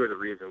 All of you are the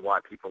reason why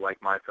people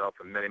like myself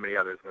and many, many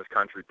others in this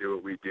country do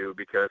what we do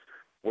because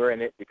we're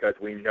in it because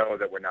we know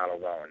that we're not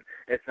alone.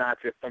 It's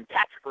not just some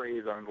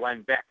catchphrase on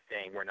Glenn Beck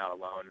saying we're not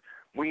alone.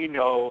 We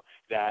know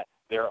that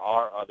there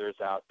are others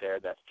out there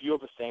that feel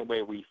the same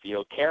way we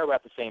feel, care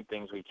about the same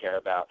things we care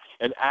about,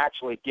 and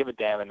actually give a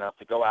damn enough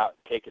to go out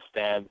and take a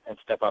stand and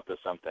step up to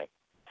something.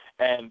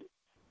 And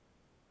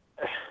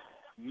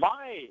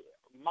my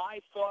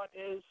thought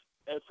is,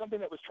 something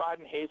that was tried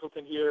in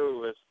Hazleton here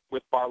was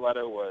with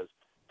Barletta was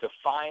to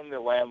find the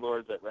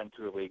landlords that rent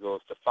to illegals,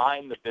 to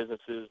find the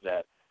businesses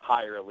that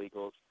hire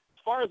illegals.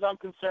 As far as I'm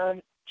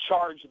concerned,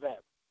 charge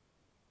them.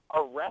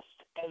 Arrest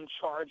and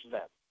charge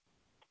them.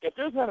 If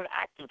there's not an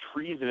act of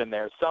treason in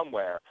there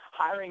somewhere,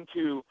 hiring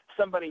to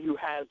somebody who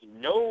has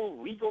no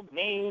legal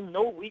name,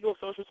 no legal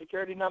social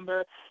security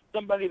number,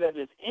 somebody that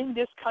is in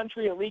this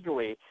country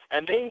illegally,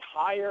 and they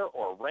hire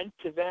or rent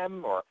to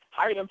them or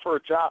hire them for a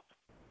job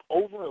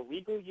over a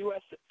legal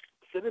U.S.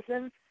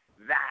 citizen,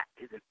 that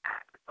is an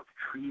act of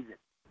treason.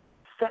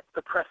 Set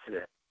the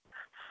precedent.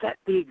 Set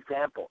the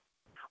example.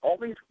 All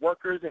these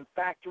workers in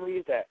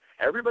factories that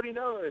everybody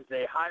knows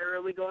they hire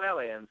illegal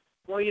aliens,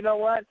 well, you know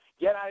what?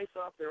 Get ICE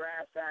off their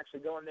ass to actually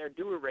go in there,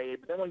 do a raid,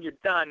 but then when you're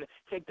done,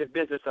 take the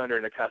business owner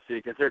into custody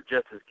because they're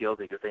just as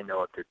guilty because they know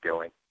what they're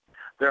doing.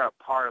 They're a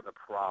part of the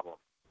problem.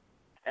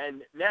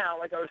 And now,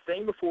 like I was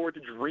saying before, to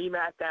DREAM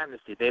Act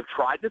amnesty, they've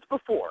tried this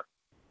before,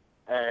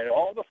 and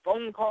all the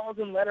phone calls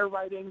and letter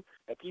writing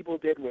that people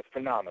did was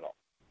phenomenal.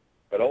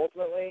 But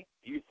ultimately,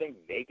 do you think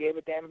they gave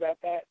a damn about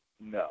that?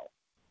 No.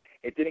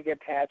 It didn't to get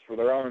passed for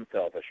their own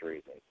selfish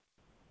reasons.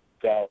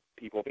 So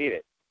people beat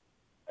it.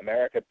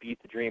 America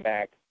beat the DREAM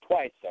Act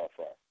twice so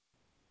far.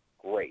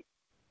 Great.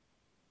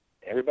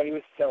 Everybody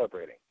was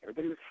celebrating.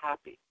 Everybody was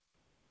happy.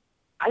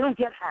 I don't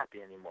get happy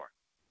anymore.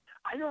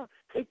 I don't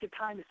take the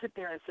time to sit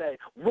there and say,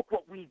 look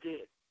what we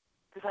did,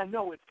 because I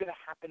know it's going to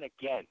happen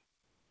again.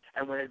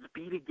 And when it's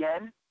beat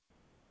again,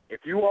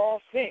 if you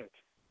all think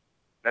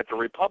that the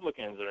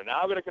Republicans that are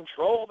now going to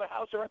control the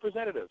House of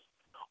Representatives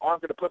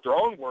aren't going to put their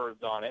own words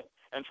on it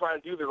and try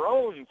to do their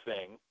own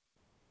thing,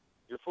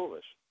 you're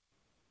foolish.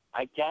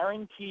 I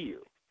guarantee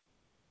you,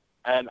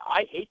 and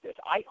I hate this,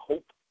 I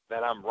hope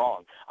that I'm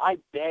wrong. I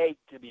beg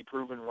to be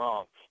proven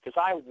wrong because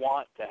I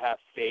want to have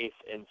faith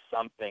in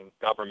something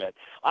government.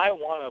 I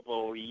want to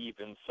believe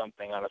in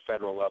something on a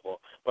federal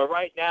level. But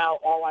right now,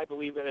 all I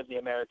believe in is the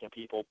American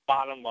people.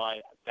 Bottom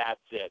line,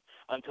 that's it.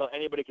 Until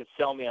anybody can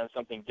sell me on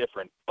something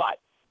different. But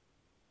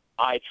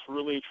I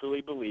truly, truly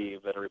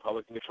believe that a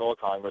Republican-controlled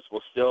Congress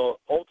will still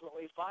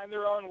ultimately find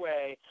their own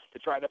way to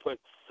try to put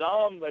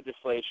some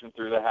legislation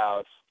through the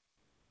House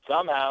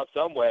somehow,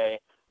 some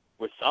way,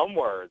 with some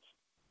words.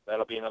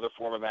 That'll be another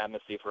form of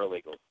amnesty for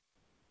illegals.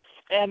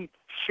 And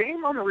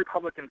shame on the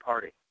Republican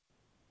Party.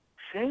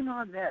 Shame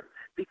on them.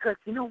 Because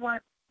you know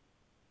what?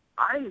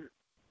 I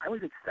was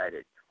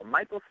excited. When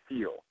Michael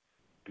Steele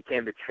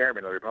became the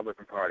chairman of the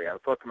Republican Party, I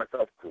thought to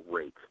myself,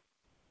 great.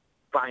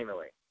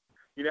 Finally.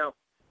 You know,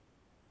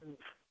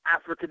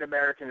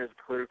 African-American is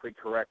a politically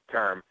correct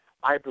term.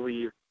 I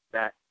believe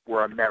that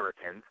we're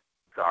Americans.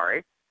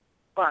 Sorry.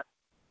 But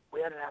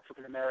we had an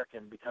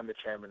African-American become the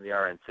chairman of the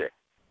RNC.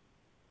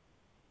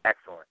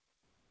 Excellent.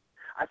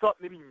 I thought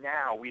maybe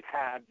now we'd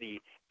have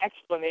the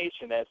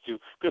explanation as to,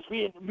 because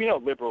we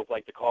know liberals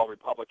like to call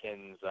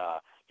Republicans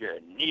you're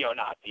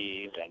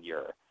neo-Nazis and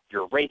you're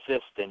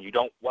racist and you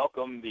don't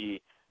welcome the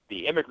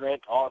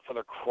immigrant, all this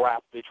other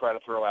crap they try to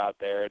throw out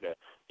there to,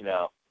 you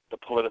know, to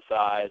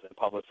politicize and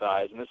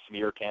publicize and the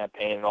smear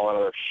campaign and all that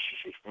other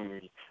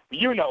shit.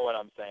 You know what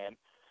I'm saying.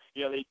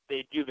 You know,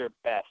 they do their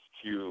best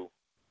to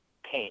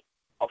paint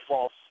a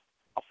false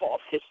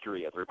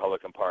history of the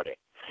Republican Party.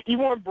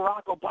 Even when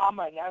Barack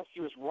Obama announced he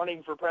was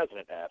running for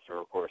president, after,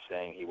 of course,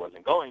 saying he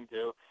wasn't going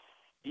to,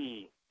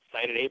 he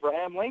cited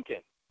Abraham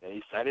Lincoln, and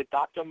he cited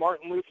Dr.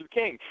 Martin Luther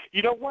King.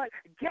 You know what?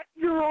 Get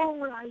your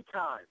own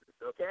icons,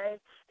 okay?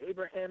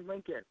 Abraham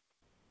Lincoln,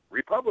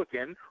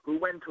 Republican who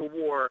went to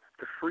war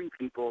to free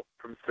people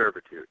from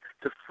servitude,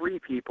 to free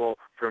people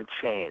from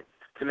chains,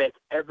 to make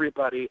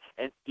everybody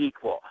an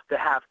equal, to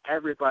have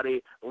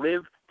everybody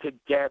live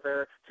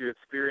together, to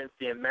experience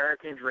the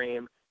American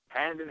dream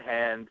hand in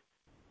hand,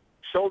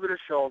 shoulder to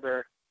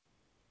shoulder.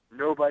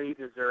 Nobody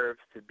deserves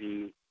to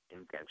be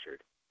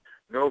indentured.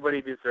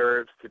 Nobody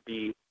deserves to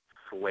be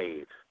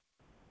slaves.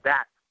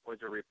 That was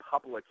a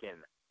Republican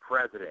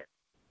president.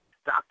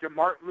 Dr.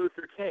 Martin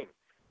Luther King,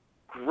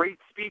 great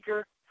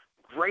speaker,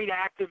 great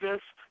activist,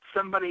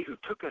 somebody who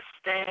took a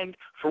stand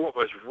for what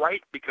was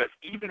right, because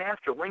even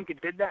after Lincoln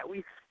did that,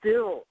 we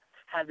still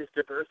had this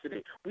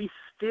diversity. We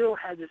still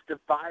had this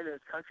divide in this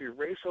country,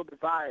 racial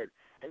divide.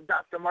 And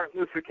Dr.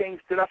 Martin Luther King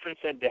stood up and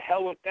said, to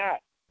hell with that.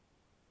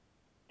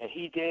 And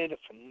he did a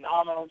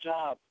phenomenal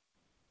job.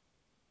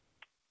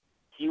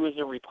 He was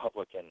a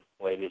Republican,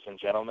 ladies and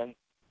gentlemen.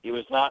 He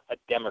was not a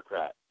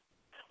Democrat.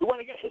 We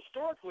want to get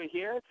historically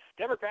here.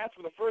 Democrats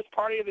were the first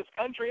party of this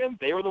country, and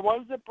they were the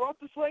ones that brought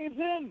the slaves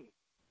in.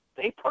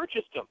 They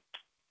purchased them.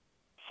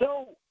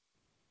 So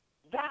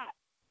that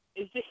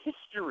is the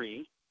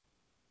history,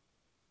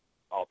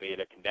 albeit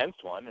a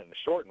condensed one and a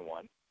shortened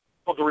one,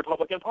 of the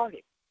Republican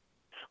Party.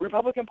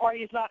 Republican Party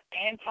is not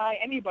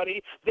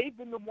anti-anybody. They've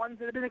been the ones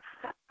that have been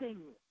accepting,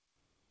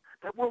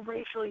 that were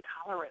racially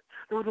tolerant.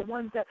 They were the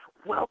ones that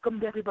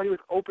welcomed everybody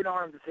with open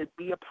arms and said,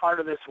 be a part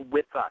of this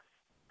with us.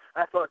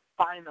 And I thought,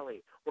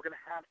 finally, we're going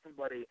to have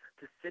somebody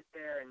to sit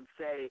there and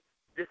say,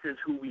 this is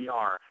who we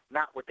are,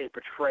 not what they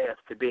portray us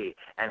to be.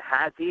 And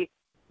has he?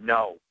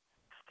 No.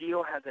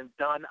 Steele hasn't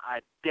done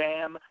a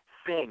damn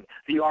thing.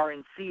 The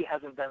RNC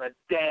hasn't done a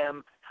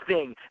damn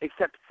thing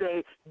except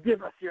say,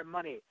 give us your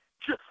money.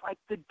 Just like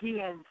the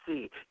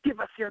DNC, give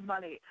us your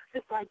money.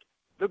 Just like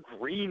the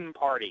Green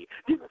Party,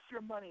 give us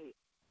your money.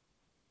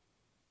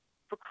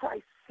 For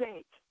Christ's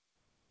sake,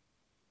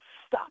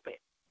 stop it.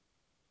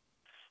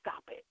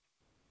 Stop it.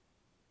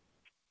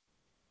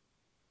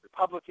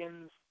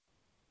 Republicans,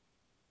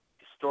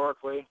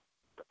 historically,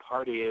 the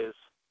party's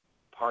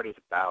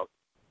about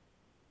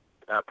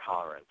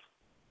tolerance,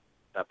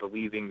 about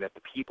believing that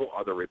the people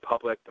of the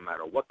republic, no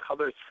matter what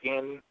color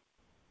skin,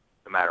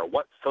 no matter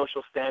what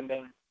social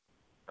standing,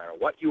 no matter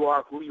what you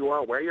are, who you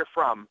are, where you're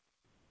from,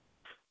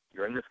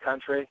 you're in this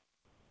country,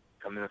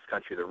 come in this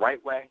country the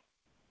right way,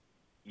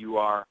 you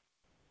are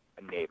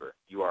a neighbor,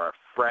 you are a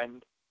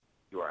friend,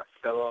 you are a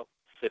fellow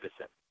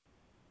citizen.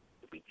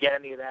 Did we get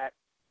any of that?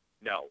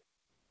 No.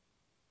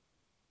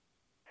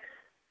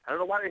 I don't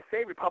know why they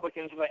say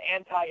Republicans are the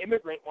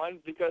anti-immigrant ones,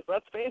 because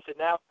let's face it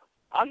now,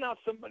 I'm not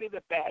somebody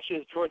that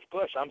bashes George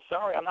Bush. I'm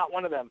sorry, I'm not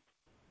one of them.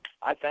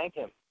 I thank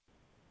him.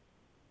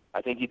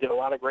 I think he did a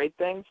lot of great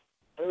things,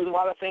 There was a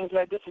lot of things that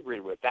I disagreed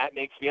with. That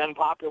makes me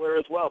unpopular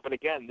as well. But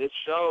again, this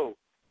show,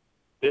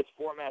 this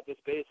format, this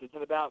space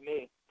isn't about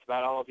me. It's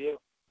about all of you.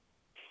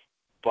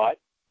 But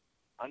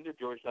under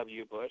George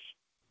W. Bush,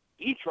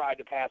 he tried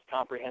to pass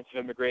comprehensive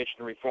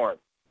immigration reform,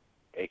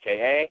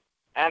 a.k.a.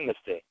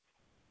 amnesty.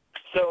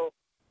 So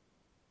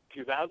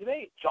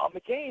 2008, John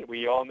McCain,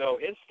 we all know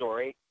his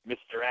story,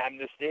 Mr.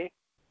 Amnesty.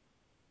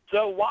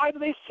 So why do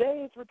they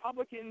say that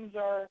Republicans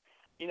are,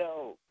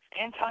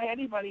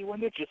 anti-anybody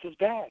when they're just as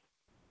bad?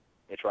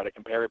 They try to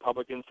compare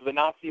Republicans to the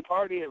Nazi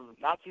Party of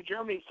Nazi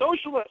Germany.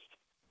 Socialist.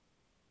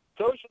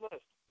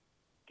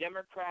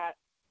 Democrat,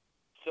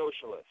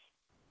 socialist.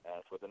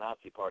 That's what the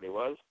Nazi Party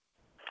was.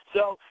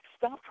 So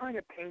stop trying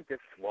to paint this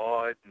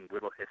flawed and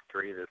little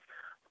history, this,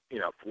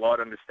 flawed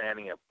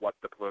understanding of what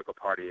the political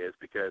party is,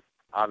 because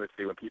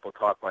obviously when people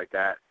talk like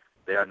that,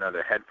 they don't know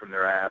their head from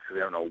their ass, or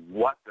they don't know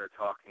what they're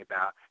talking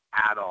about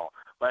at all.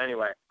 But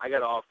anyway, I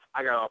got off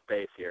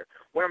base here.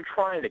 What I'm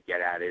trying to get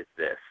at is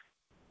this.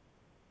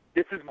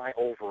 This is my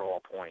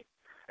overall point.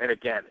 And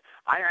again,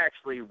 I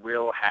actually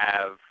will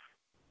have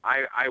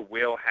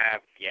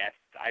guests.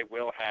 I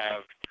will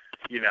have,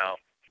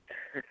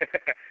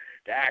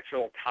 the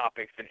actual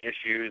topics and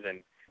issues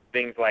and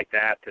things like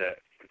that to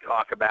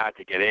talk about,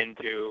 to get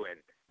into, and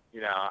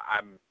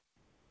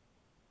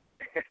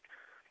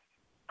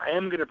I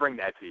am going to bring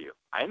that to you.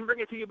 I didn't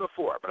bring it to you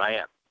before, but I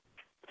am.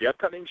 The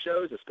upcoming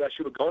shows,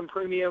 especially with Going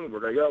Premium,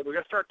 we're going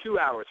to start 2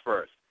 hours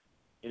first.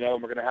 We're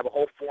going to have a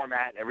whole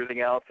format and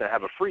everything else, and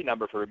have a free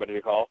number for everybody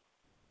to call.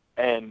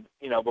 And,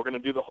 we're going to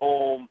do the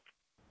whole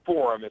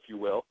forum, if you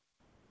will.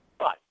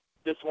 But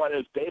this one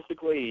is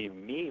basically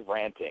me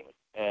ranting.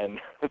 And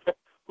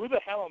who the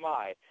hell am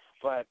I?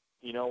 But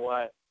you know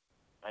what?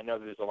 I know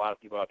there's a lot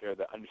of people out there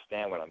that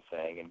understand what I'm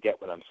saying and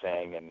get what I'm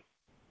saying. And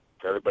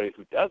for everybody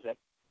who doesn't,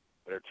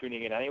 but are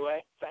tuning in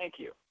anyway, thank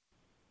you.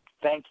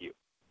 Thank you.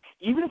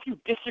 Even if you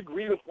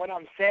disagree with what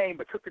I'm saying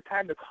but took the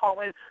time to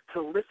call in,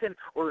 to listen,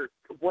 or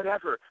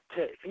whatever,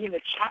 to be in a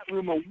chat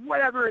room or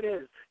whatever it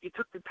is, you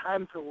took the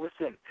time to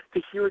listen,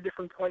 to hear a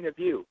different point of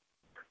view,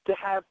 to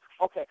have,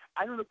 okay,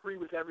 I don't agree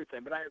with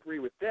everything, but I agree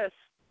with this.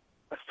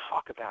 Let's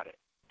talk about it.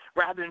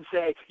 Rather than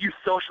say, you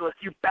socialist,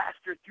 you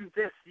bastard, you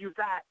this, you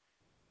that.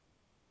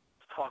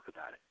 Let's talk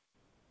about it.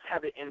 Let's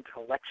have an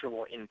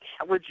intellectual,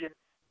 intelligent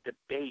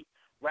debate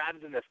rather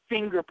than the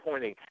finger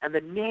pointing and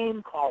the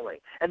name calling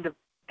and the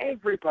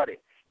everybody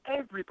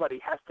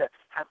has to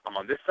have, I'm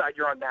on this side,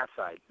 you're on that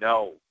side.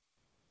 No.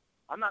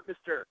 I'm not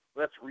Mr.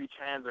 Let's reach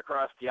hands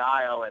across the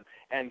aisle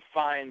and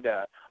find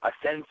a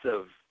sense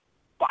of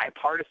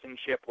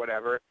bipartisanship,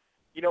 whatever.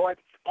 You know what?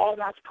 All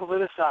that's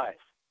politicized.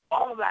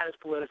 All of that is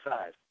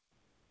politicized.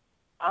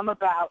 I'm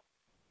about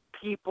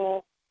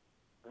people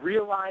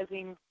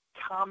realizing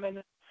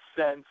common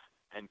sense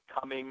and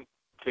coming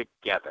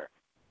together.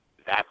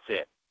 That's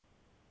it.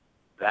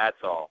 That's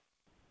all.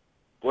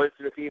 Voice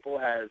of the People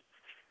has,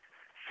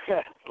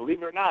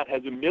 believe it or not,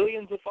 has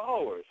millions of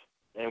followers.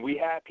 And we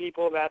have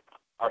people that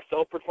are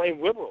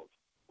self-proclaimed liberals.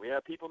 We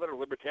have people that are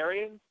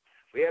libertarians.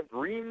 We have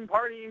Green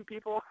Party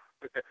people.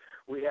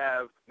 We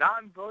have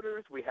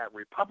non-voters. We have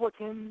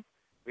Republicans.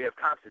 We have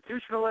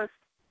constitutionalists.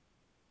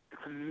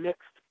 It's a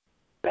mixed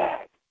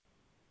bag.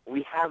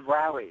 We have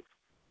rallies,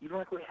 even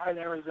like we had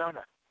in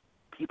Arizona.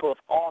 People of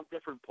all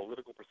different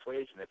political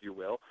persuasion, if you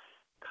will,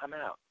 come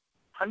out.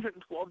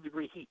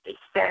 112-degree heat. They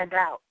stand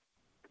out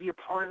to be a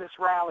part of this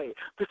rally,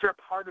 because they're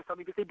a part of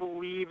something, because they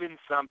believe in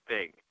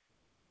something.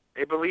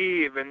 They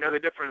believe and know the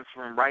difference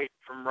from right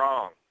from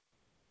wrong.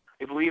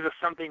 They believe that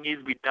something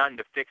needs to be done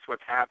to fix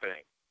what's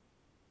happening.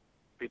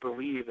 They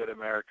believe that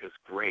America's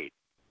great.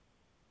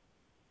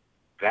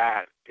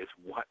 That is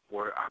what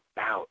we're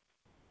about.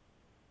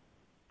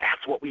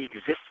 That's what we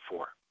exist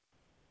for.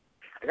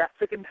 I got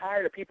sick and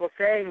tired of people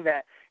saying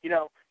that,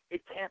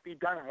 it can't be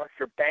done unless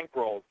you're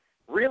bankrolled.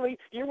 Really?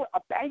 A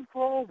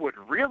bankroll would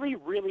really,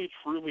 really,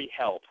 truly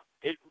help.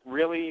 It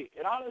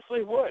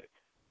honestly would.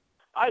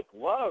 I'd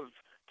love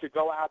to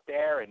go out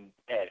there and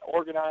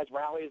organize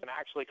rallies and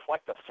actually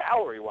collect a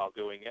salary while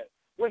doing it.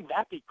 Wouldn't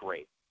that be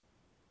great?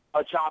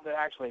 A job that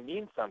actually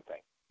means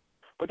something.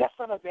 But that's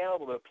not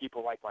available to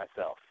people like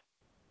myself.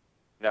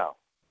 No.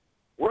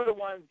 We're the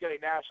ones getting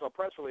national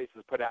press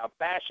releases put out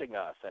bashing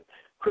us and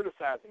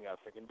criticizing us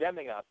and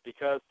condemning us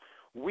because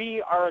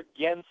we are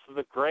against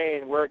the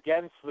grain. We're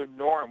against the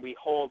norm. We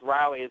hold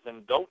rallies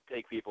and don't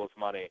take people's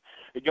money.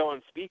 We go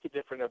and speak at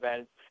different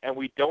events, and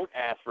we don't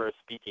ask for a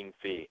speaking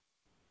fee.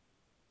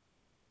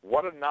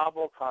 What a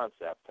novel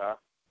concept, huh?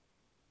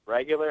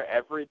 Regular,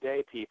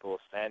 everyday people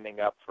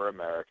standing up for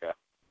America.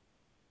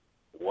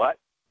 What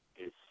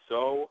is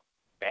so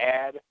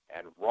bad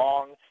and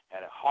wrong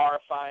and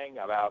horrifying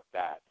about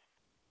that?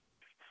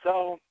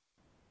 So,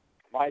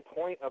 my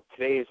point of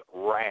today's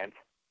rant,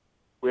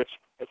 which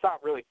it's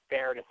not really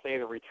fair to say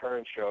the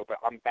return show, but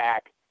I'm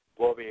back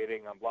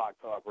bloviating on Blog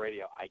Talk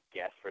Radio, I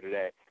guess, for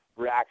today.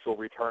 The actual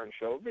return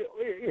show,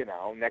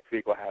 next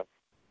week we'll have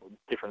a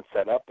different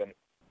setup and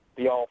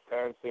be all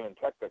fancy and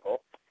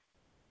technical.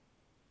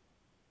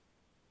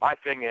 My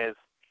thing is,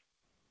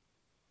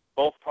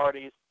 Both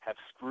parties have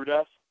screwed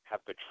us, have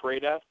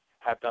betrayed us,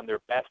 have done their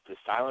best to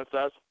silence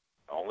us,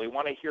 only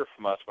want to hear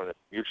from us when it's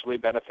mutually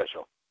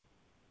beneficial.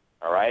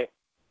 All right?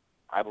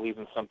 I believe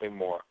in something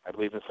more. I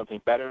believe in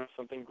something better,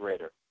 something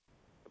greater.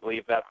 I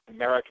believe that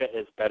America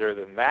is better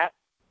than that,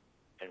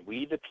 and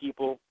we, the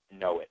people,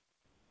 know it.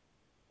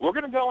 We're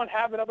going to go and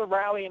have another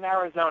rally in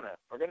Arizona.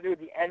 We're going to do it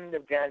at the end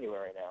of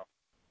January now.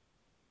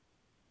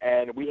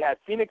 And we had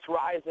Phoenix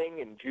Rising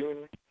in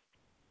June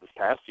this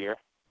past year.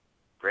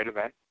 Great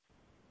event.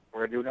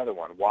 We're going to do another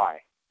one. Why?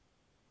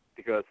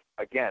 Because,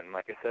 again,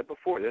 like I said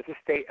before, there's a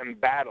state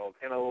embattled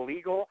in a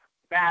legal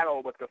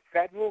battle with the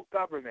federal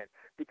government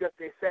because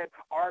they said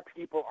our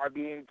people are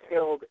being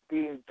killed,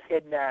 being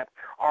kidnapped,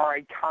 our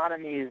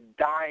economy is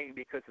dying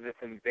because of this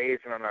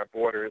invasion on our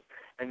borders,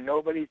 and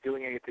nobody's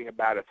doing anything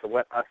about it, so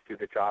let us do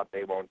the job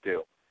they won't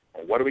do.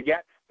 And what do we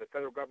get? The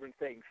federal government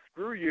saying,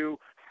 screw you,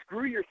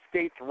 screw your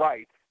state's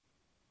rights.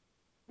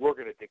 We're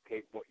going to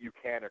dictate what you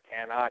can or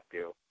cannot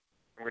do.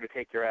 We're going to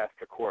take your ass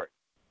to court.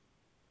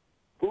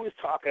 Who was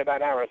talking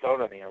about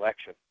Arizona in the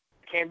election?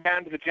 It came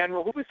down to the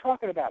general. Who was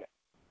talking about it?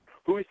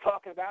 Who was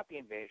talking about the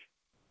invasion?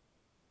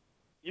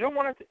 You don't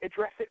want to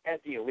address it as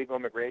the illegal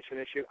immigration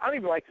issue. I don't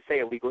even like to say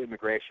illegal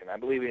immigration. I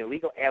believe in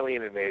illegal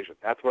alien invasion.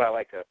 That's what I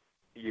like to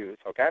use,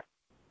 okay?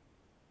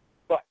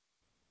 But,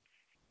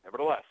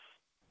 nevertheless,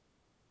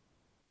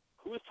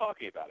 who is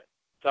talking about it?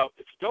 So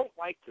if you don't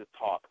like to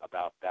talk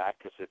about that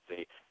because it's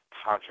a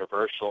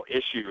controversial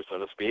issue, so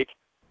to speak,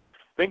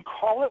 then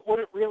call it what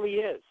it really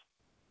is.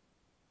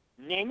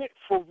 Name it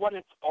for what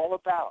it's all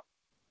about.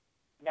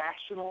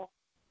 National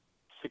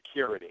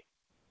security.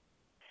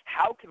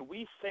 How can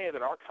we say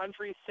that our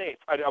country is safe?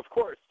 And of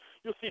course,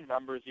 you'll see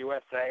Numbers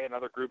USA and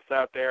other groups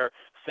out there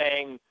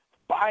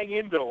buying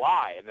into the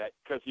lie that,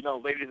 because,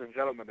 ladies and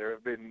gentlemen, there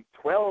have been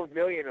 12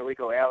 million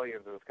illegal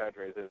aliens in this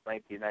country since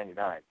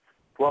 1999.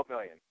 12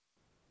 million.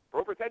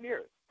 For over 10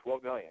 years,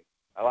 12 million.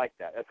 I like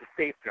that. That's a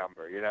safe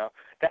number,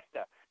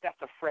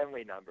 That's a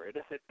friendly number. It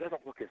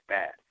doesn't look as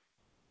bad.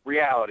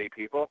 Reality,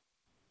 people.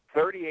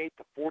 38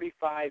 to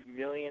 45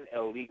 million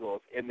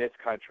illegals in this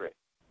country.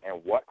 And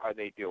what are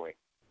they doing?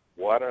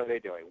 What are they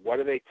doing? What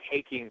are they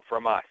taking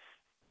from us?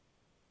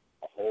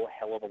 A whole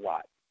hell of a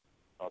lot.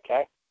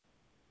 Okay?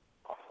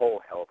 A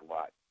whole hell of a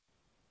lot.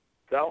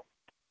 So,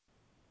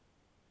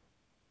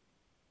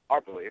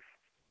 our belief,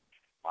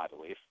 my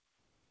belief,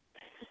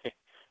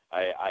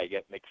 I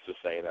get mixed to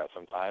say that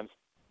sometimes,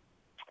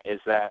 is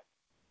that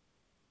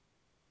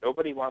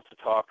nobody wants to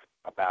talk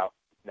about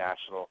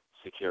national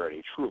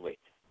security, truly.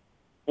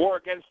 War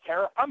against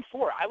terror, I'm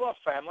for it. I lost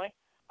family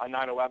on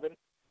 9/11.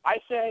 I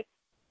say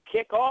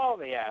kick all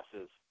the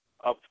asses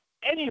of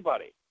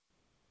anybody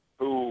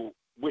who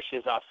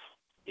wishes us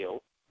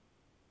ill,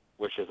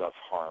 wishes us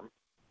harm.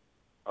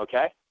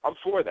 Okay? I'm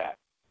for that.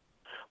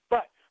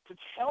 But to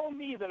tell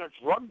me that a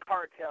drug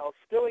cartel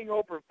spilling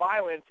over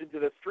violence into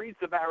the streets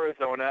of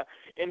Arizona,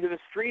 into the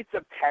streets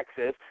of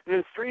Texas, into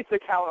the streets of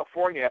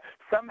California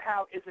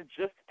somehow isn't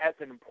just as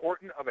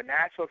important of a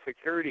national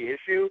security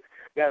issue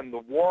than the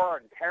war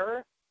on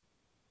terror,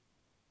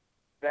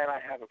 then I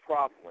have a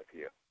problem with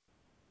you.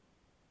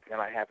 Then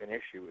I have an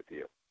issue with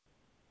you.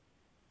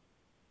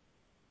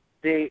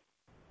 See,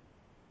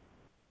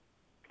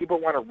 people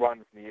want to run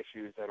from the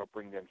issues that will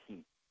bring them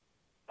heat.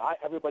 Not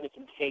everybody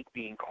can take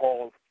being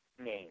called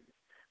names,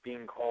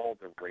 being called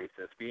a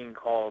racist, being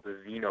called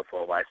a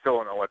xenophobe. I still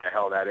don't know what the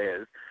hell that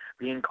is.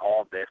 Being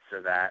called this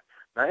or that.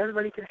 Not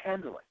everybody can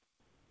handle it.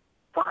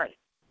 Fine.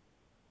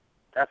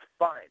 That's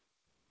fine.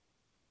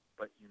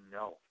 But you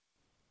know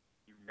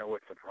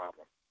it's a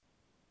problem.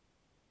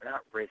 We're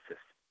not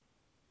racist.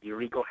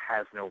 Illegal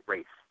has no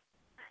race.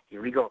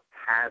 Illegal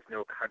has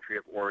no country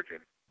of origin.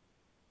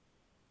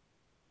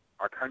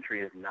 Our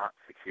country is not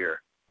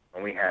secure,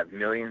 and we have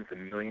millions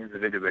and millions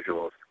of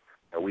individuals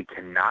that we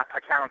cannot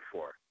account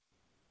for,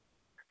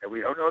 that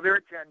we don't know their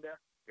agenda,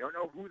 we don't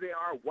know who they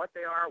are, what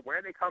they are,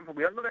 where they come from,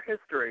 we don't know their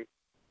history,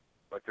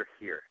 but they're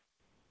here,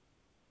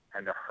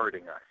 and they're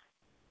hurting us.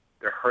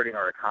 They're hurting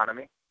our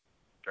economy.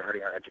 They're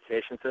hurting our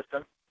education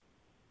system.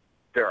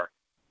 They're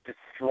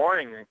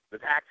destroying the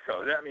tax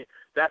code. I mean,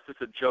 that's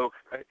just a joke.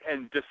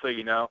 And just so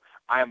you know,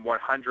 I am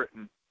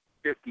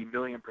 150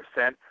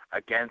 million%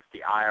 against the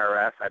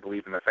IRS. I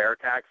believe in the fair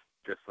tax,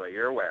 just so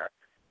you're aware.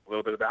 A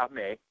little bit about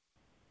me.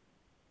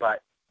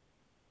 But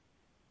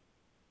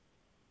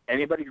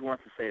anybody who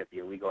wants to say that the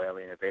illegal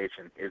alien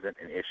invasion isn't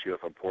an issue of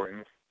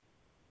importance,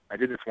 I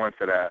did this once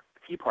at a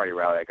Tea Party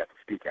rally I got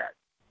to speak at.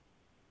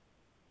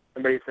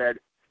 Somebody said,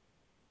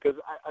 because,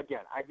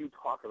 again, I do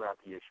talk about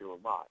the issue a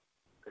lot,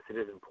 because it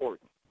is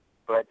important,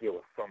 but I deal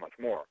with so much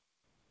more.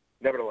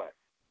 Nevertheless,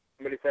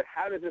 somebody said,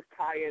 how does this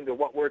tie into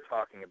what we're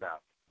talking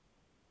about?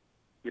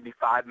 Give me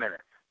 5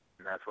 minutes,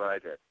 and that's what I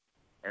did.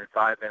 In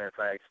 5 minutes,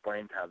 I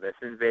explained how this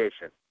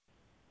invasion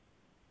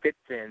fits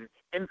in,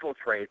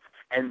 infiltrates,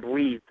 and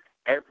bleeds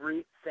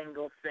every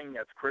single thing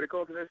that's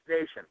critical to this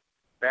nation,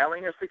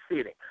 failing or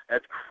succeeding,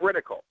 that's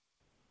critical,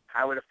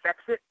 how it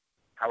affects it,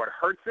 how it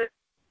hurts it,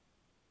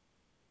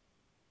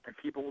 and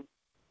people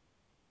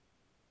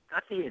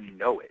not to even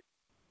know it,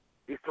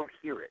 They just don't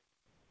hear it.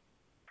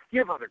 You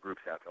have other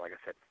groups out there, like I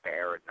said,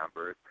 FAIR and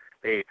Numbers.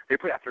 They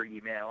put out their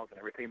emails and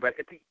everything, but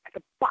at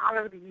the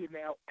bottom of the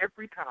email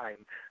every time,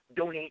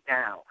 donate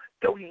now,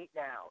 donate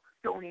now,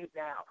 donate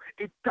now.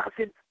 It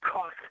doesn't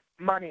cost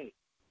money.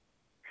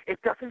 It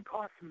doesn't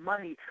cost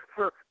money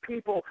for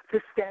people to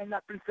stand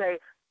up and say,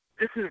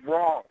 this is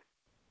wrong.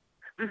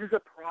 This is a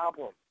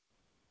problem.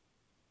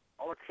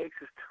 All it takes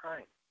is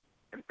time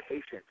and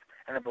patience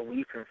and a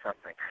belief in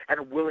something and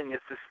a willingness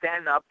to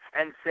stand up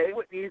and say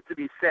what needs to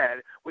be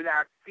said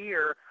without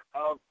fear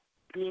of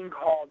being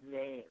called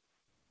names,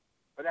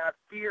 without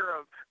fear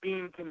of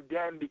being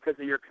condemned because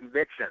of your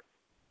conviction.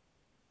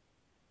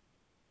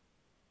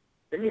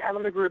 Then you have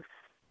other groups,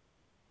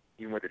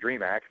 even with the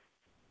DREAM Act,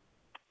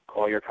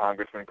 call your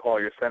congressman,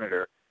 call your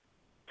senator.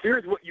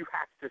 Here's what you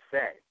have to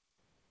say.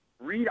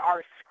 Read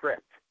our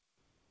script.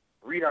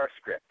 Read our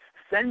script.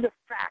 Send a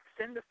fax,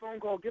 send a phone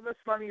call, give us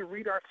money,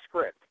 read our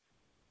script.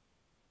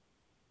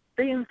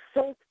 They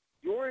insult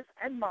yours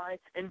and my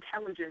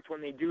intelligence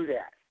when they do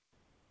that.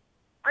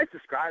 I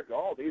subscribe to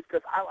all these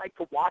because I like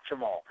to watch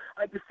them all.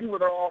 I like to see what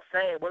they're all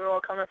saying, where they're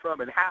all coming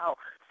from, and how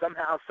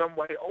somehow, some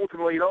way,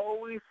 ultimately it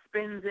always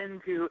spins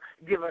into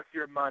give us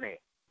your money.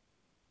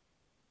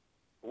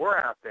 We're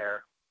out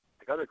there,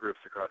 like other groups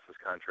across this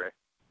country,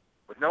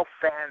 with no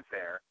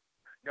fanfare,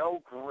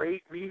 no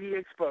great media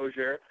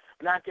exposure,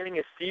 not getting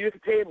a seat at the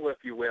table,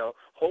 if you will,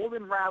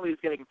 holding rallies,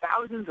 getting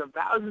thousands and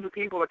thousands of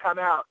people to come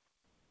out.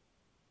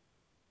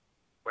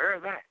 Where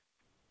are they?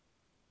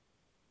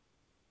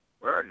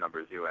 Where are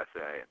Numbers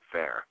USA and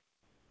FAIR?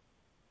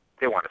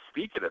 They want to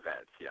speak at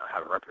events,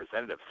 have a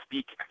representative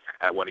speak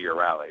at one of your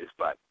rallies,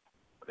 but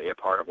are they a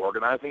part of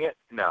organizing it?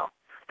 No.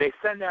 They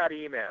send out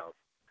emails.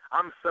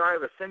 I'm sorry,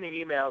 but sending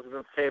emails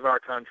doesn't save our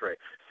country.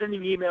 Sending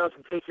emails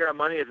and take care of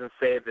money doesn't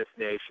save this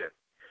nation.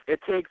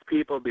 It takes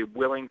people to be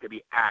willing to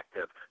be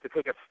active, to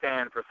take a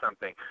stand for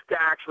something, to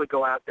actually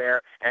go out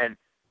there and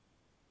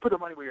put the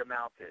money where your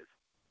mouth is.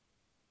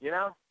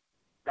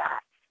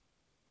 That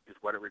is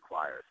what it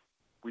requires.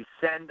 We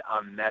send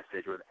a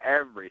message with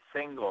every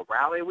single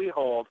rally we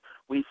hold.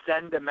 We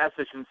send a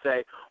message and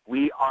say,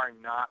 we are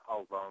not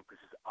alone because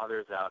there's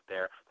others out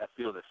there that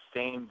feel the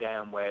same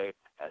damn way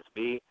as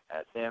me,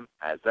 as him,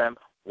 as them,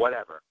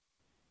 whatever.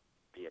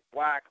 Be it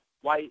black,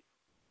 white,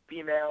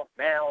 female,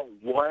 male,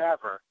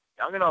 whatever,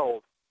 young and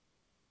old.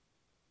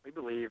 We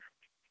believe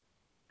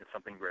in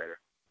something greater.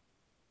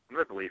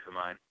 Another belief of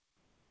mine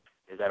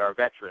is that our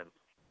veterans,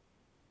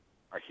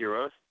 our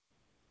heroes,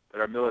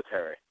 that our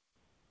military,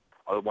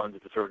 are the ones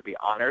that deserve to be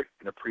honored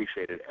and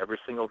appreciated every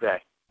single day.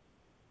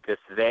 Because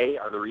they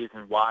are the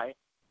reason why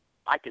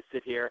I could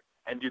sit here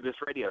and do this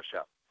radio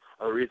show.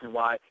 Are the reason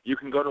why you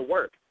can go to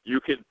work. You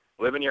can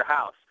live in your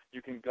house.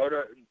 You can go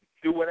to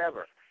do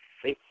whatever.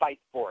 They fight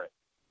for it.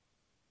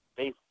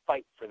 They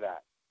fight for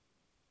that.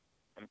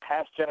 And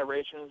past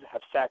generations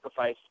have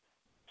sacrificed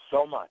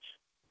so much.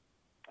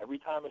 Every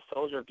time a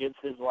soldier gives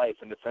his life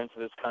in defense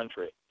of this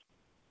country,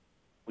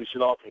 we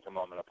should all take a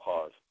moment of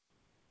pause.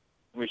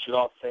 We should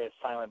all say a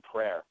silent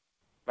prayer.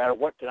 No matter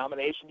what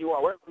denomination you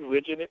are, what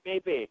religion it may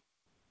be,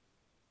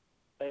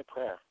 say a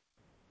prayer.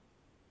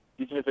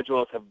 These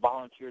individuals have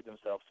volunteered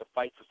themselves to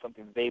fight for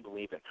something they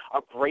believe in,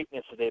 a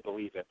greatness that they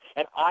believe in.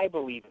 And I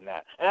believe in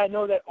that. And I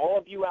know that all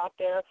of you out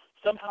there,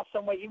 somehow,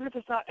 some way, even if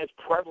it's not as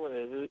prevalent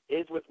as it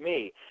is with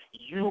me,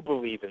 you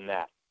believe in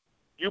that.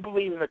 You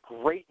believe in the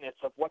greatness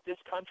of what this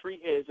country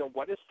is and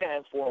what it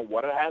stands for and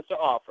what it has to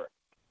offer.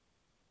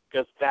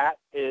 Because that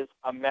is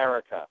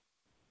America.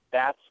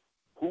 That's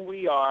who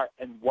we are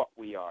and what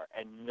we are,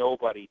 and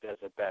nobody does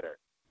it better.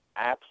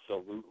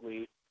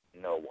 Absolutely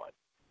no one.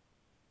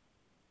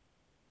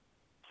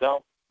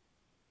 So,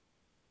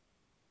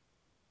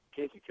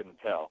 in case you couldn't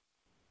tell,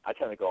 I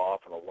tend to go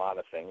off on a lot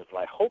of things, but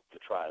I hope to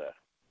try to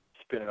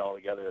spin it all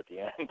together at the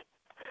end.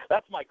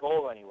 That's my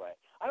goal anyway.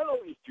 I don't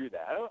always do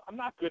that. I'm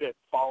not good at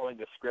following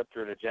the script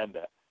or an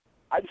agenda.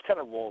 I just kind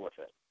of roll with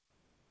it.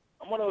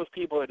 I'm one of those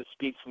people that just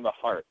speaks from the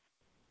heart.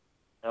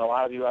 And a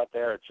lot of you out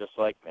there are just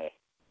like me.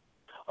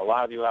 A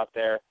lot of you out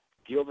there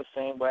feel the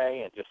same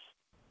way and just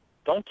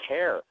don't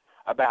care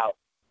about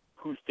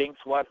who thinks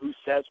what, who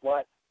says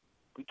what.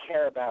 We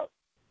care about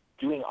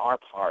doing our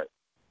part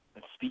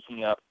and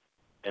speaking up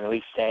and at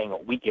least saying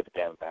what we give a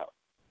damn about,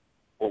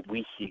 what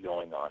we see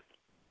going on.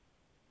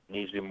 There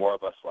needs to be more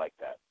of us like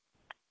that.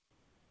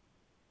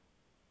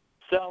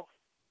 So,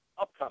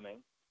 upcoming,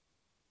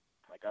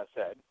 like I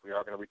said, we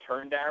are going to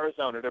return to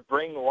Arizona to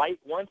bring light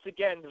once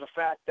again to the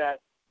fact that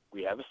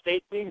we have a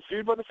state being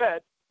sued by the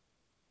Fed,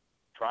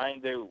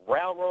 trying to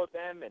railroad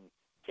them and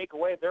take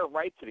away their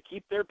right to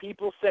keep their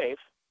people safe.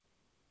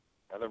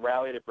 Another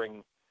rally to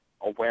bring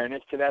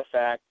awareness to that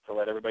fact, to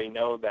let everybody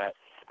know that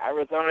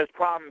Arizona's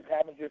problems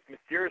haven't just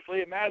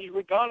mysteriously and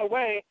magically gone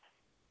away,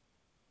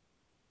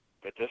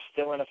 but they're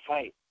still in a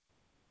fight.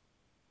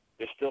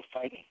 They're still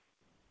fighting.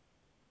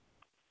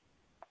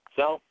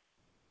 So,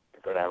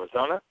 we go to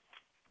Arizona.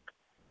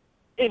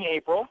 In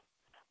April,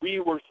 we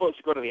were supposed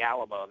to go to the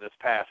Alamo this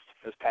past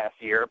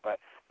year, but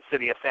the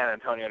city of San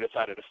Antonio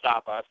decided to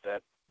stop us,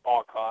 that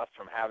all costs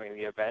from having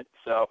the event,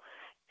 so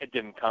it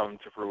didn't come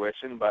to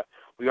fruition. But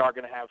we are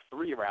going to have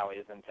 3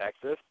 rallies in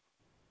Texas,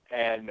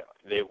 and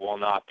they will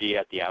not be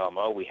at the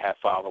Alamo. We have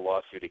filed a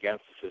lawsuit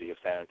against the city of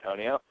San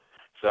Antonio,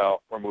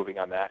 so we're moving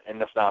on that. And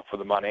that's not for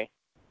the money.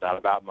 It's not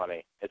about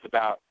money. It's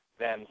about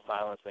them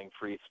silencing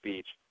free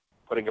speech,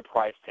 putting a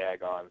price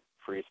tag on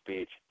free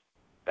speech.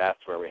 That's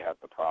where we have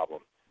the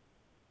problem.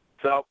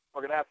 So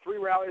we're going to have 3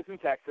 rallies in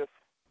Texas,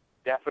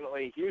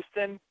 definitely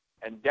Houston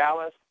and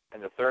Dallas,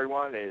 and the third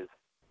one is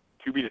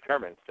to be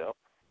determined still.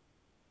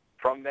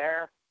 From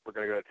there, we're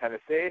going to go to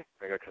Tennessee,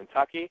 we're going to go to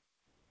Kentucky,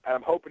 and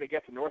I'm hoping to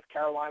get to North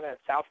Carolina and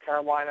South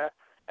Carolina,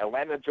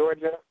 Atlanta,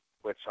 Georgia,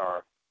 which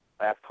our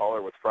last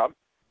caller was from.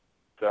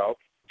 So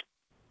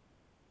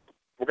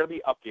we're going to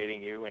be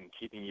updating you and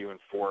keeping you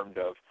informed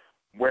of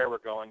where we're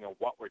going and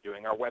what we're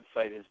doing. Our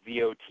website is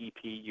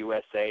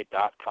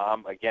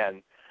VOTPUSA.com.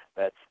 Again,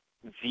 that's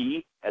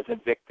V as in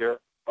Victor,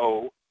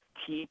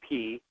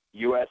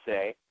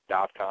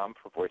 OTPUSA.com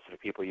for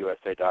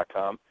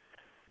voiceofthepeopleUSA.com.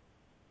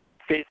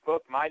 Facebook,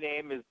 my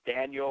name is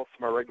Daniel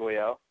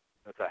Smariglio.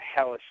 That's a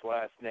hellish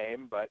last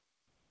name, but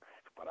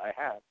that's what I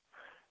have.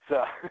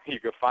 So you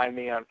can find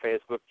me on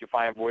Facebook. You can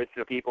find Voice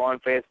of the People on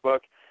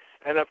Facebook.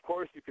 And, of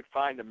course, you could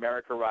find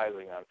America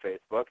Rising on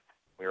Facebook.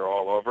 We're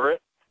all over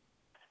it.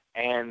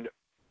 And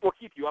we'll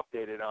keep you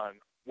updated on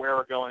where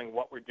we're going,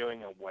 what we're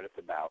doing, and what it's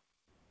about.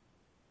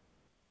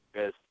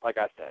 Because, like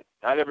I said,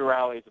 not every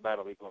rally is about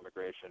illegal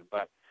immigration,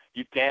 but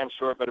you damn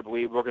sure better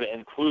believe we're going to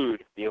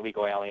include the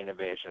illegal alien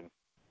invasion.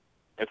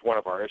 It's one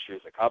of our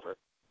issues to cover.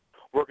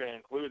 We're going to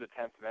include the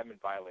 10th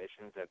Amendment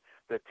violations and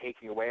the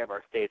taking away of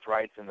our states'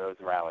 rights in those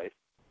rallies.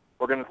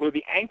 We're going to include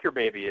the anchor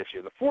baby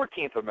issue, the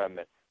 14th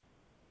Amendment.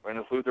 We're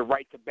going to include the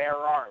right to bear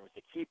arms,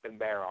 to keep and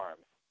bear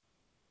arms,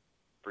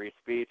 free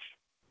speech,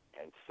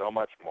 and so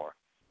much more.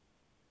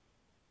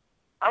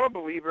 I'm a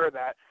believer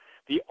that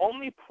the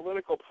only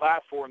political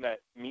platform that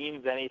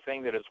means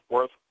anything that is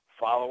worth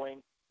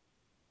following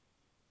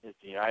is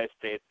the United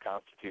States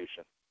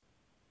Constitution.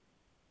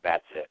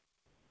 That's it.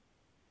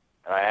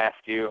 And I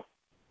ask you,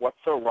 what's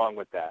so wrong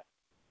with that?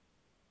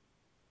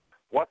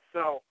 What's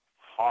so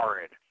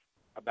horrid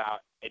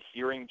about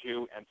adhering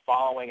to and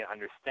following and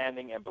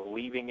understanding and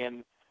believing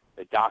in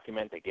the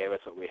document that gave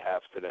us what we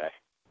have today?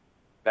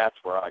 That's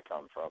where I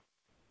come from.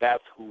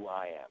 That's who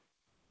I am.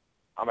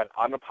 I'm an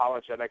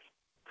unapologetic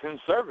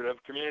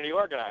conservative community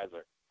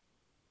organizer.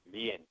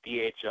 Me and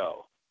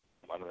DHO,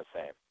 one and the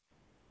same.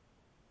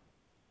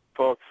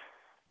 Folks,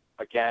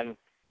 again,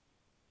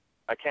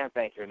 I can't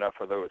thank you enough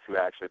for those who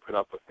actually put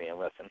up with me and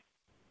listen.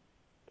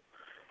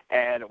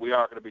 And we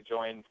are going to be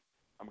joined.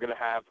 I'm going to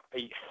have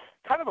a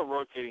kind of a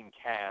rotating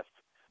cast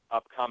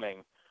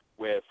upcoming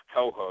with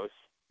co-hosts,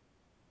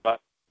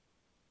 but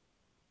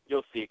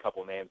you'll see a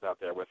couple names out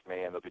there with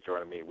me, and they'll be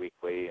joining me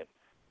weekly, and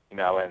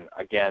and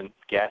again,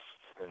 guests,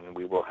 and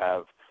we will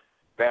have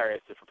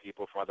various different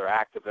people from other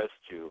activists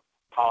to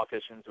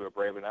politicians who are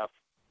brave enough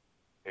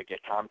to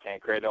get Tom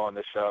Tancredo on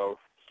the show,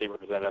 State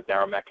Representative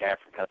Darrell Metcalf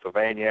from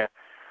Pennsylvania,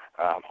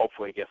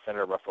 hopefully get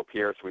Senator Russell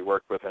Pierce, we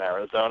worked with in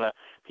Arizona,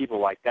 people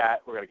like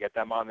that. We're going to get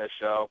them on this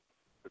show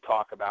to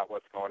talk about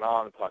what's going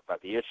on, to talk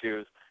about the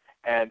issues,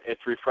 and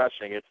it's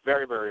refreshing. It's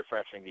very, very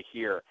refreshing to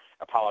hear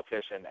a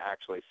politician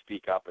actually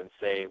speak up and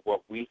say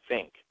what we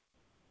think,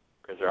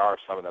 because there are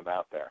some of them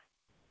out there.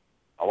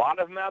 A lot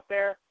of them out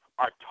there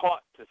are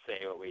taught to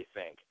say what we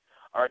think,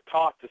 are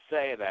taught to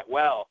say that,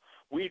 well,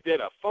 we did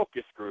a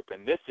focus group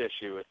and this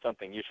issue is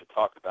something you should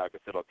talk about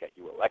because it'll get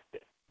you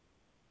elected.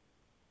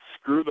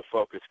 Screw the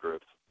focus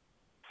groups.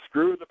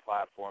 Screw the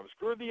platforms.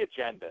 Screw the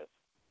agendas.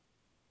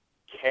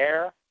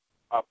 Care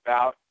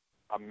about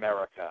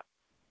America.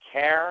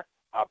 Care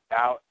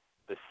about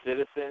the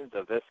citizens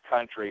of this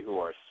country who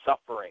are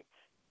suffering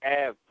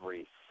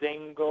every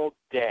single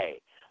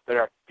day, that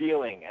are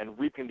feeling and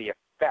reaping the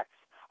effects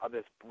of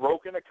this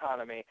broken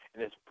economy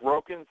and this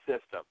broken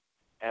system,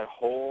 and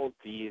hold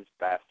these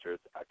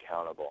bastards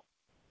accountable.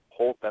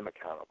 Hold them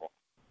accountable.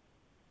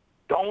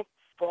 Don't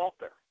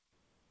falter.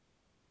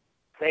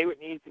 Say what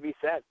needs to be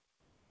said.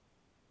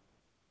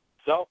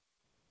 So,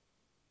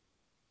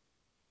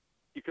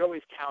 you can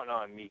always count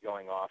on me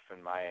going off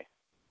in my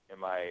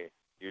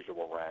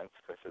usual rants,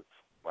 because it's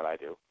what I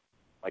do.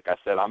 Like I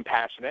said, I'm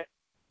passionate,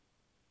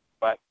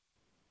 but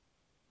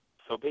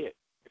so be it.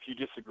 If you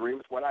disagree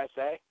with what I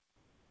say,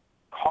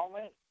 call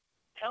in.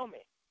 Tell me.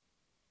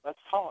 Let's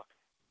talk.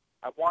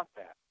 I want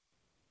that.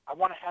 I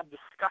want to have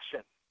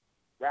discussion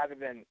rather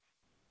than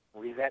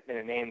resentment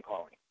and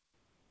name-calling.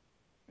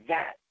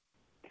 That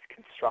is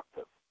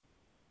constructive.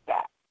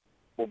 That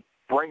will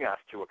bring us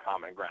to a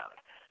common ground.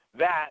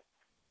 That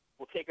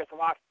will take us a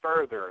lot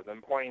further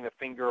than pointing the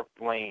finger of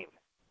blame.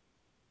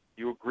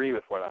 You agree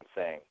with what I'm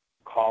saying,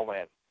 call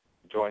in.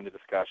 Join the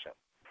discussion.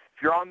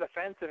 If you're on the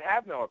fence and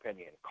have no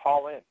opinion,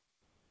 call in.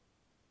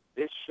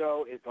 This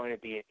show is going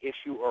to be an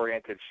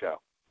issue-oriented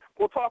show.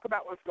 We'll talk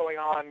about what's going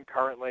on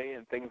currently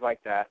and things like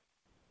that,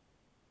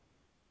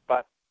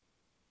 but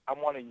I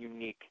want a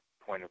unique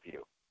point of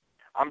view.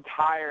 I'm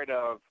tired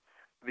of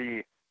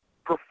the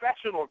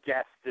professional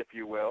guests, if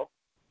you will,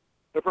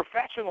 The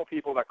professional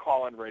people that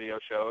call in radio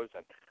shows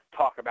and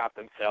talk about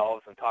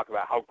themselves and talk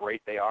about how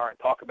great they are and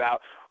talk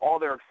about all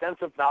their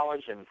extensive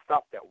knowledge and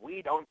stuff that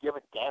we don't give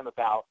a damn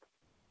about.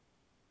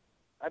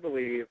 I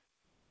believe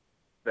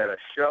that a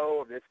show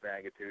of this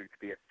magnitude could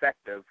be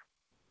effective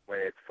when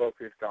it's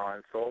focused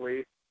on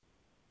solely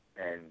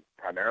and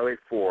primarily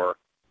for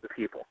the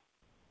people.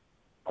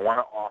 I want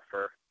to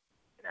offer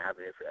an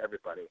avenue for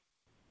everybody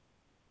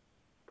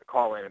to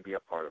call in and be a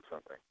part of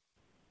something.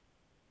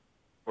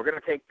 We're going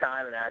to take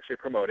time and actually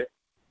promote it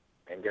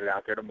and get it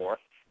out there to more,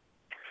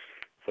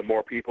 so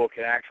more people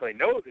can actually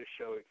know this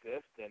show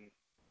exists and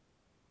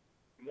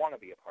want to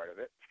be a part of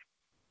it.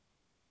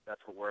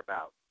 That's what we're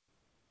about.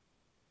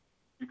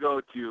 You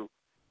go to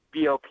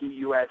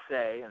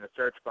VOPUSA in the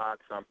search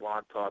box on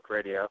Blog Talk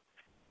Radio.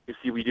 You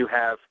see we do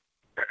have,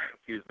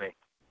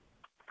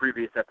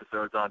 previous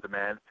episodes on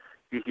demand.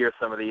 You hear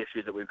some of the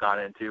issues that we've gone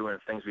into and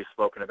things we've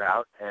spoken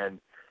about, and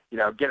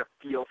get a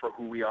feel for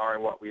who we are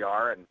and what we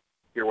are, and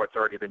hear what's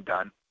already been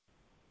done.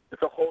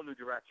 It's a whole new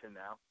direction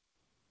now.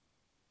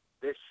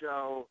 This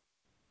show,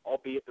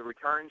 albeit the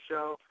return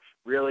show,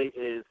 really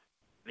is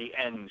the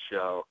end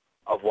show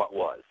of what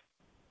was.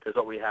 Because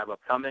what we have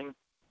upcoming is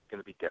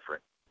going to be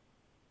different.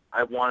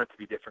 I want it to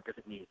be different because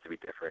it needs to be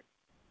different.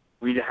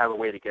 We need to have a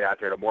way to get out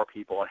there to more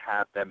people and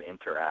have them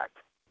interact.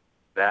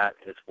 That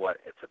is what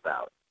it's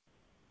about.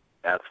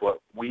 That's what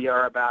we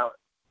are about.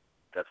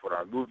 That's what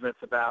our movement's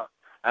about.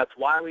 That's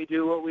why we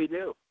do what we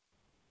do.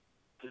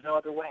 There's no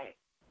other way.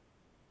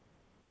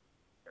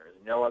 There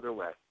is no other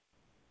way.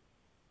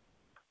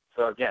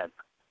 So again,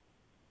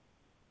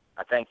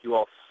 I thank you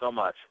all so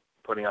much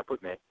for putting up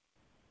with me.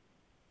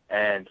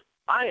 And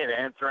I didn't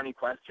answer any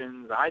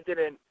questions. I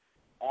didn't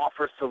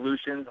offer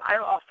solutions. I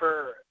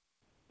offer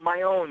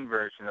my own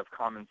version of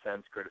common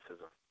sense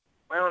criticism,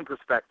 my own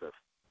perspective.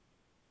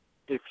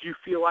 If you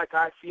feel like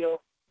I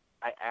feel,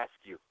 I ask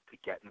you to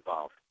get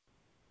involved,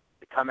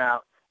 to come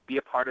out, be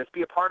a part of this,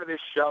 be a part of this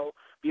show,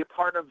 be a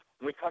part of,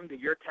 when we come to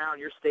your town,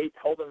 your state,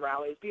 holding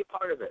rallies, be a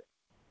part of it.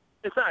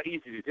 It's not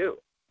easy to do,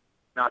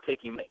 not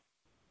taking money.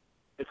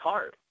 It's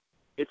hard.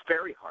 It's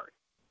very hard.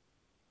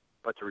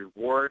 But the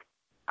reward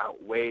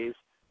outweighs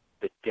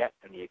the debt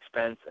and the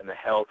expense and the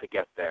hell to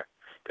get there.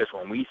 Because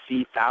when we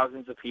see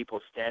thousands of people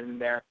standing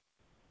there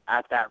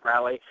at that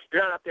rally,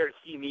 you're not up there to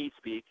see me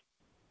speak.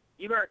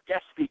 Even our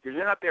guest speakers,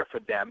 you're not there for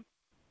them.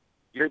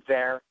 You're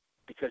there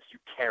because you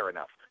care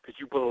enough, because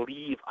you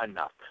believe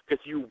enough,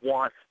 because you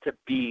want to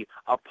be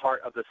a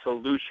part of the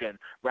solution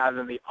rather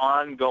than the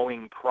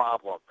ongoing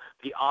problem,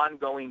 the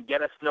ongoing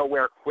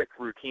get-us-nowhere-quick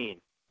routine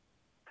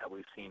that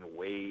we've seen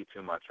way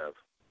too much of.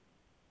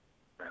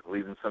 I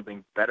believe in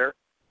something better.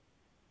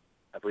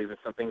 I believe in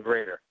something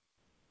greater.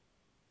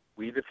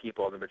 We, the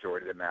people, are the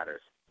majority that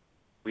matters.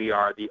 We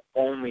are the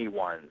only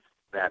ones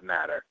that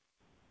matter.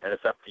 And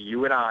it's up to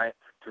you and I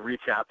to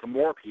reach out to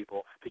more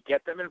people, to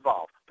get them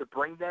involved, to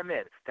bring them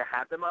in, to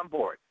have them on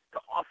board, to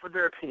offer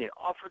their opinion,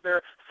 offer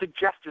their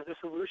suggestions or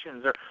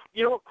solutions, or,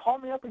 call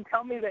me up and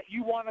tell me that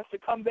you want us to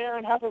come there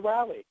and have a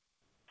rally.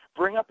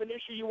 Bring up an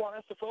issue you want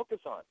us to focus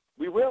on.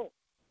 We will.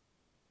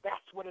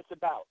 That's what it's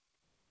about.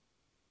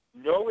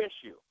 No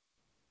issue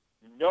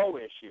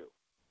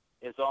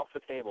is off the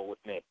table with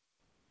me.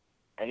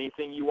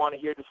 Anything you want to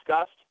hear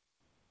discussed,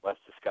 let's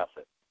discuss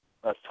it.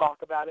 Let's talk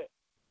about it.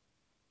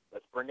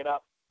 Let's bring it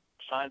up,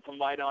 shine some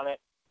light on it,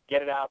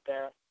 get it out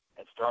there,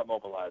 and start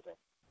mobilizing.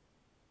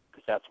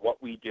 Because that's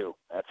what we do.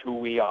 That's who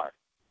we are.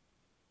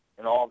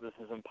 And all of this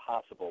is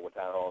impossible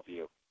without all of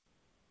you.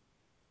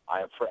 I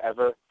am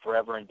forever,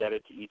 forever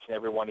indebted to each and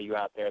every one of you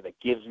out there that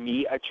gives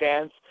me a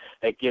chance,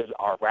 that gives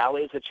our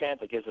rallies a chance,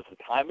 that gives us the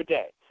time of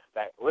day,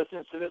 that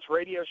listens to this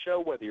radio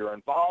show, whether you're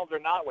involved or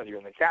not, whether you're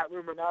in the chat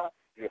room or not,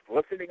 if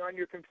you're listening on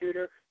your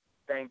computer.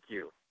 Thank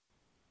you.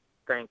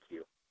 Thank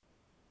you.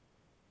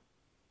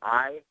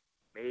 I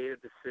made a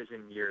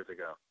decision years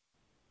ago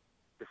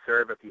to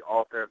serve at the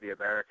altar of the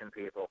American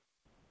people.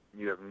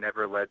 You have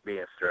never led me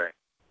astray.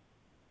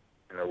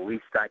 And the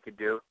least I could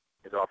do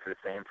is offer the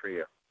same for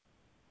you.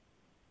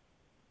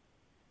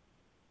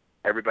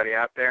 Everybody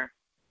out there,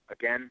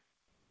 again,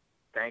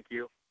 thank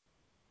you.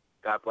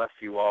 God bless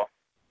you all,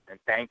 and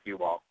thank you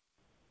all.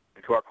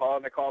 And to our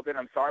caller that called in,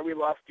 I'm sorry we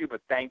lost you,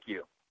 but thank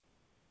you.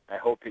 I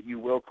hope that you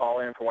will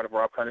call in for one of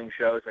our upcoming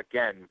shows.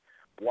 Again,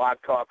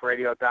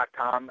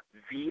 blogtalkradio.com,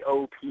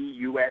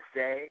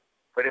 VOPUSA,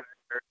 put it in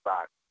the search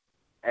box.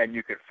 And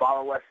you can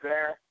follow us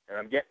there. And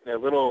I'm getting the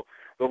little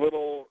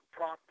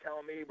prompt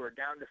telling me we're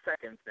down to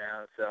seconds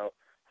now. So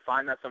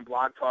find us on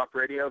Blog Talk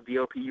Radio,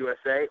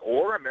 VOPUSA,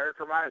 or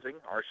America Rising.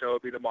 Our show will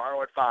be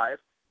tomorrow at 5,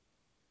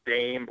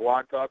 same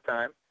Blog Talk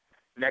time.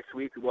 Next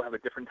week we will have a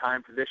different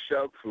time for this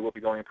show because we will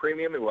be going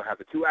premium. We will have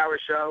a 2-hour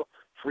show,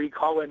 free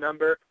call-in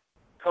number,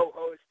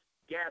 co-host,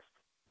 guest.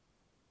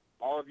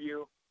 All of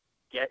you,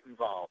 get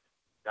involved.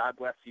 God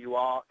bless you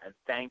all, and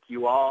thank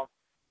you all.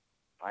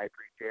 I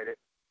appreciate it.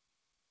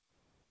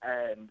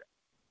 And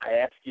I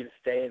ask you to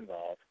stay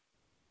involved,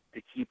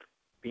 to keep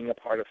being a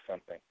part of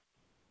something.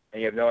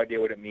 And you have no idea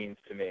what it means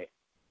to me.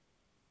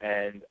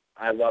 And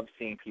I love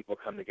seeing people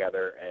come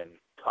together and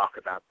talk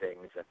about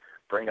things and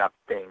bring up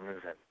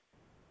things and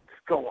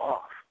just go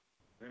off.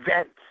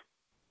 Vent,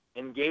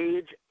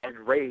 engage, and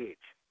rage.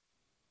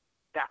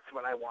 That's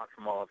what I want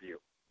from all of you.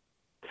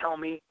 Tell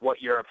me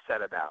what you're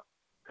upset about,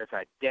 because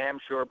I damn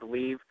sure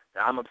believe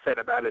that I'm upset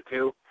about it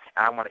too,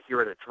 and I want to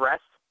hear it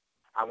addressed.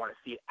 I want to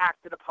see it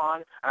acted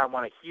upon, and I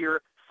want to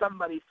hear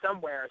somebody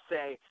somewhere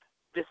say,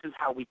 this is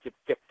how we could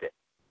fix it.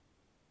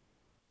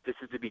 This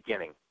is the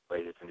beginning,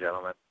 ladies and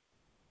gentlemen.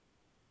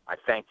 I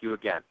thank you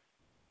again.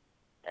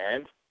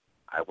 And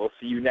I will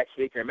see you next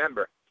week.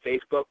 Remember,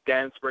 Facebook,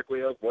 Dan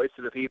Spriglio, Voice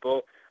of the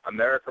People,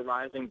 America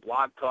Rising,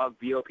 Blog Talk,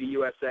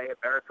 VOPUSA,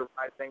 America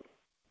Rising.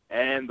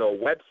 And the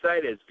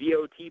website is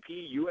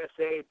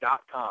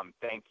VOTPUSA.com.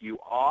 Thank you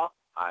all.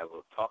 I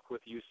will talk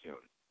with you soon.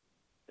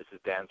 This is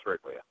Dan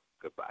Spriglio.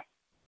 Goodbye.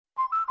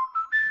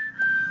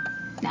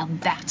 Now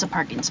that's a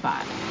parking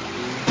spot.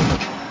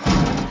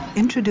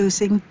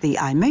 Introducing the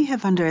I may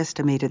have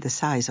underestimated the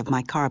size of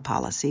my car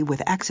policy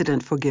with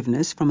accident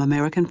forgiveness from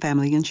American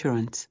Family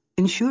Insurance.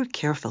 Insure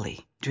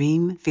carefully.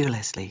 Dream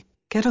fearlessly.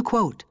 Get a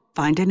quote.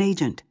 Find an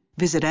agent.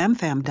 Visit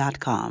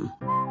amfam.com.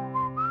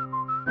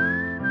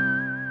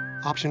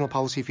 Optional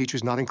policy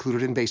features not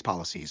included in base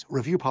policies.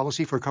 Review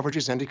policy for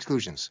coverages and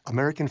exclusions.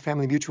 American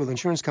Family Mutual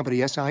Insurance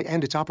Company, SI,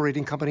 and its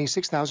operating company,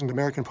 6000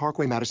 American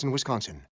Parkway, Madison, Wisconsin.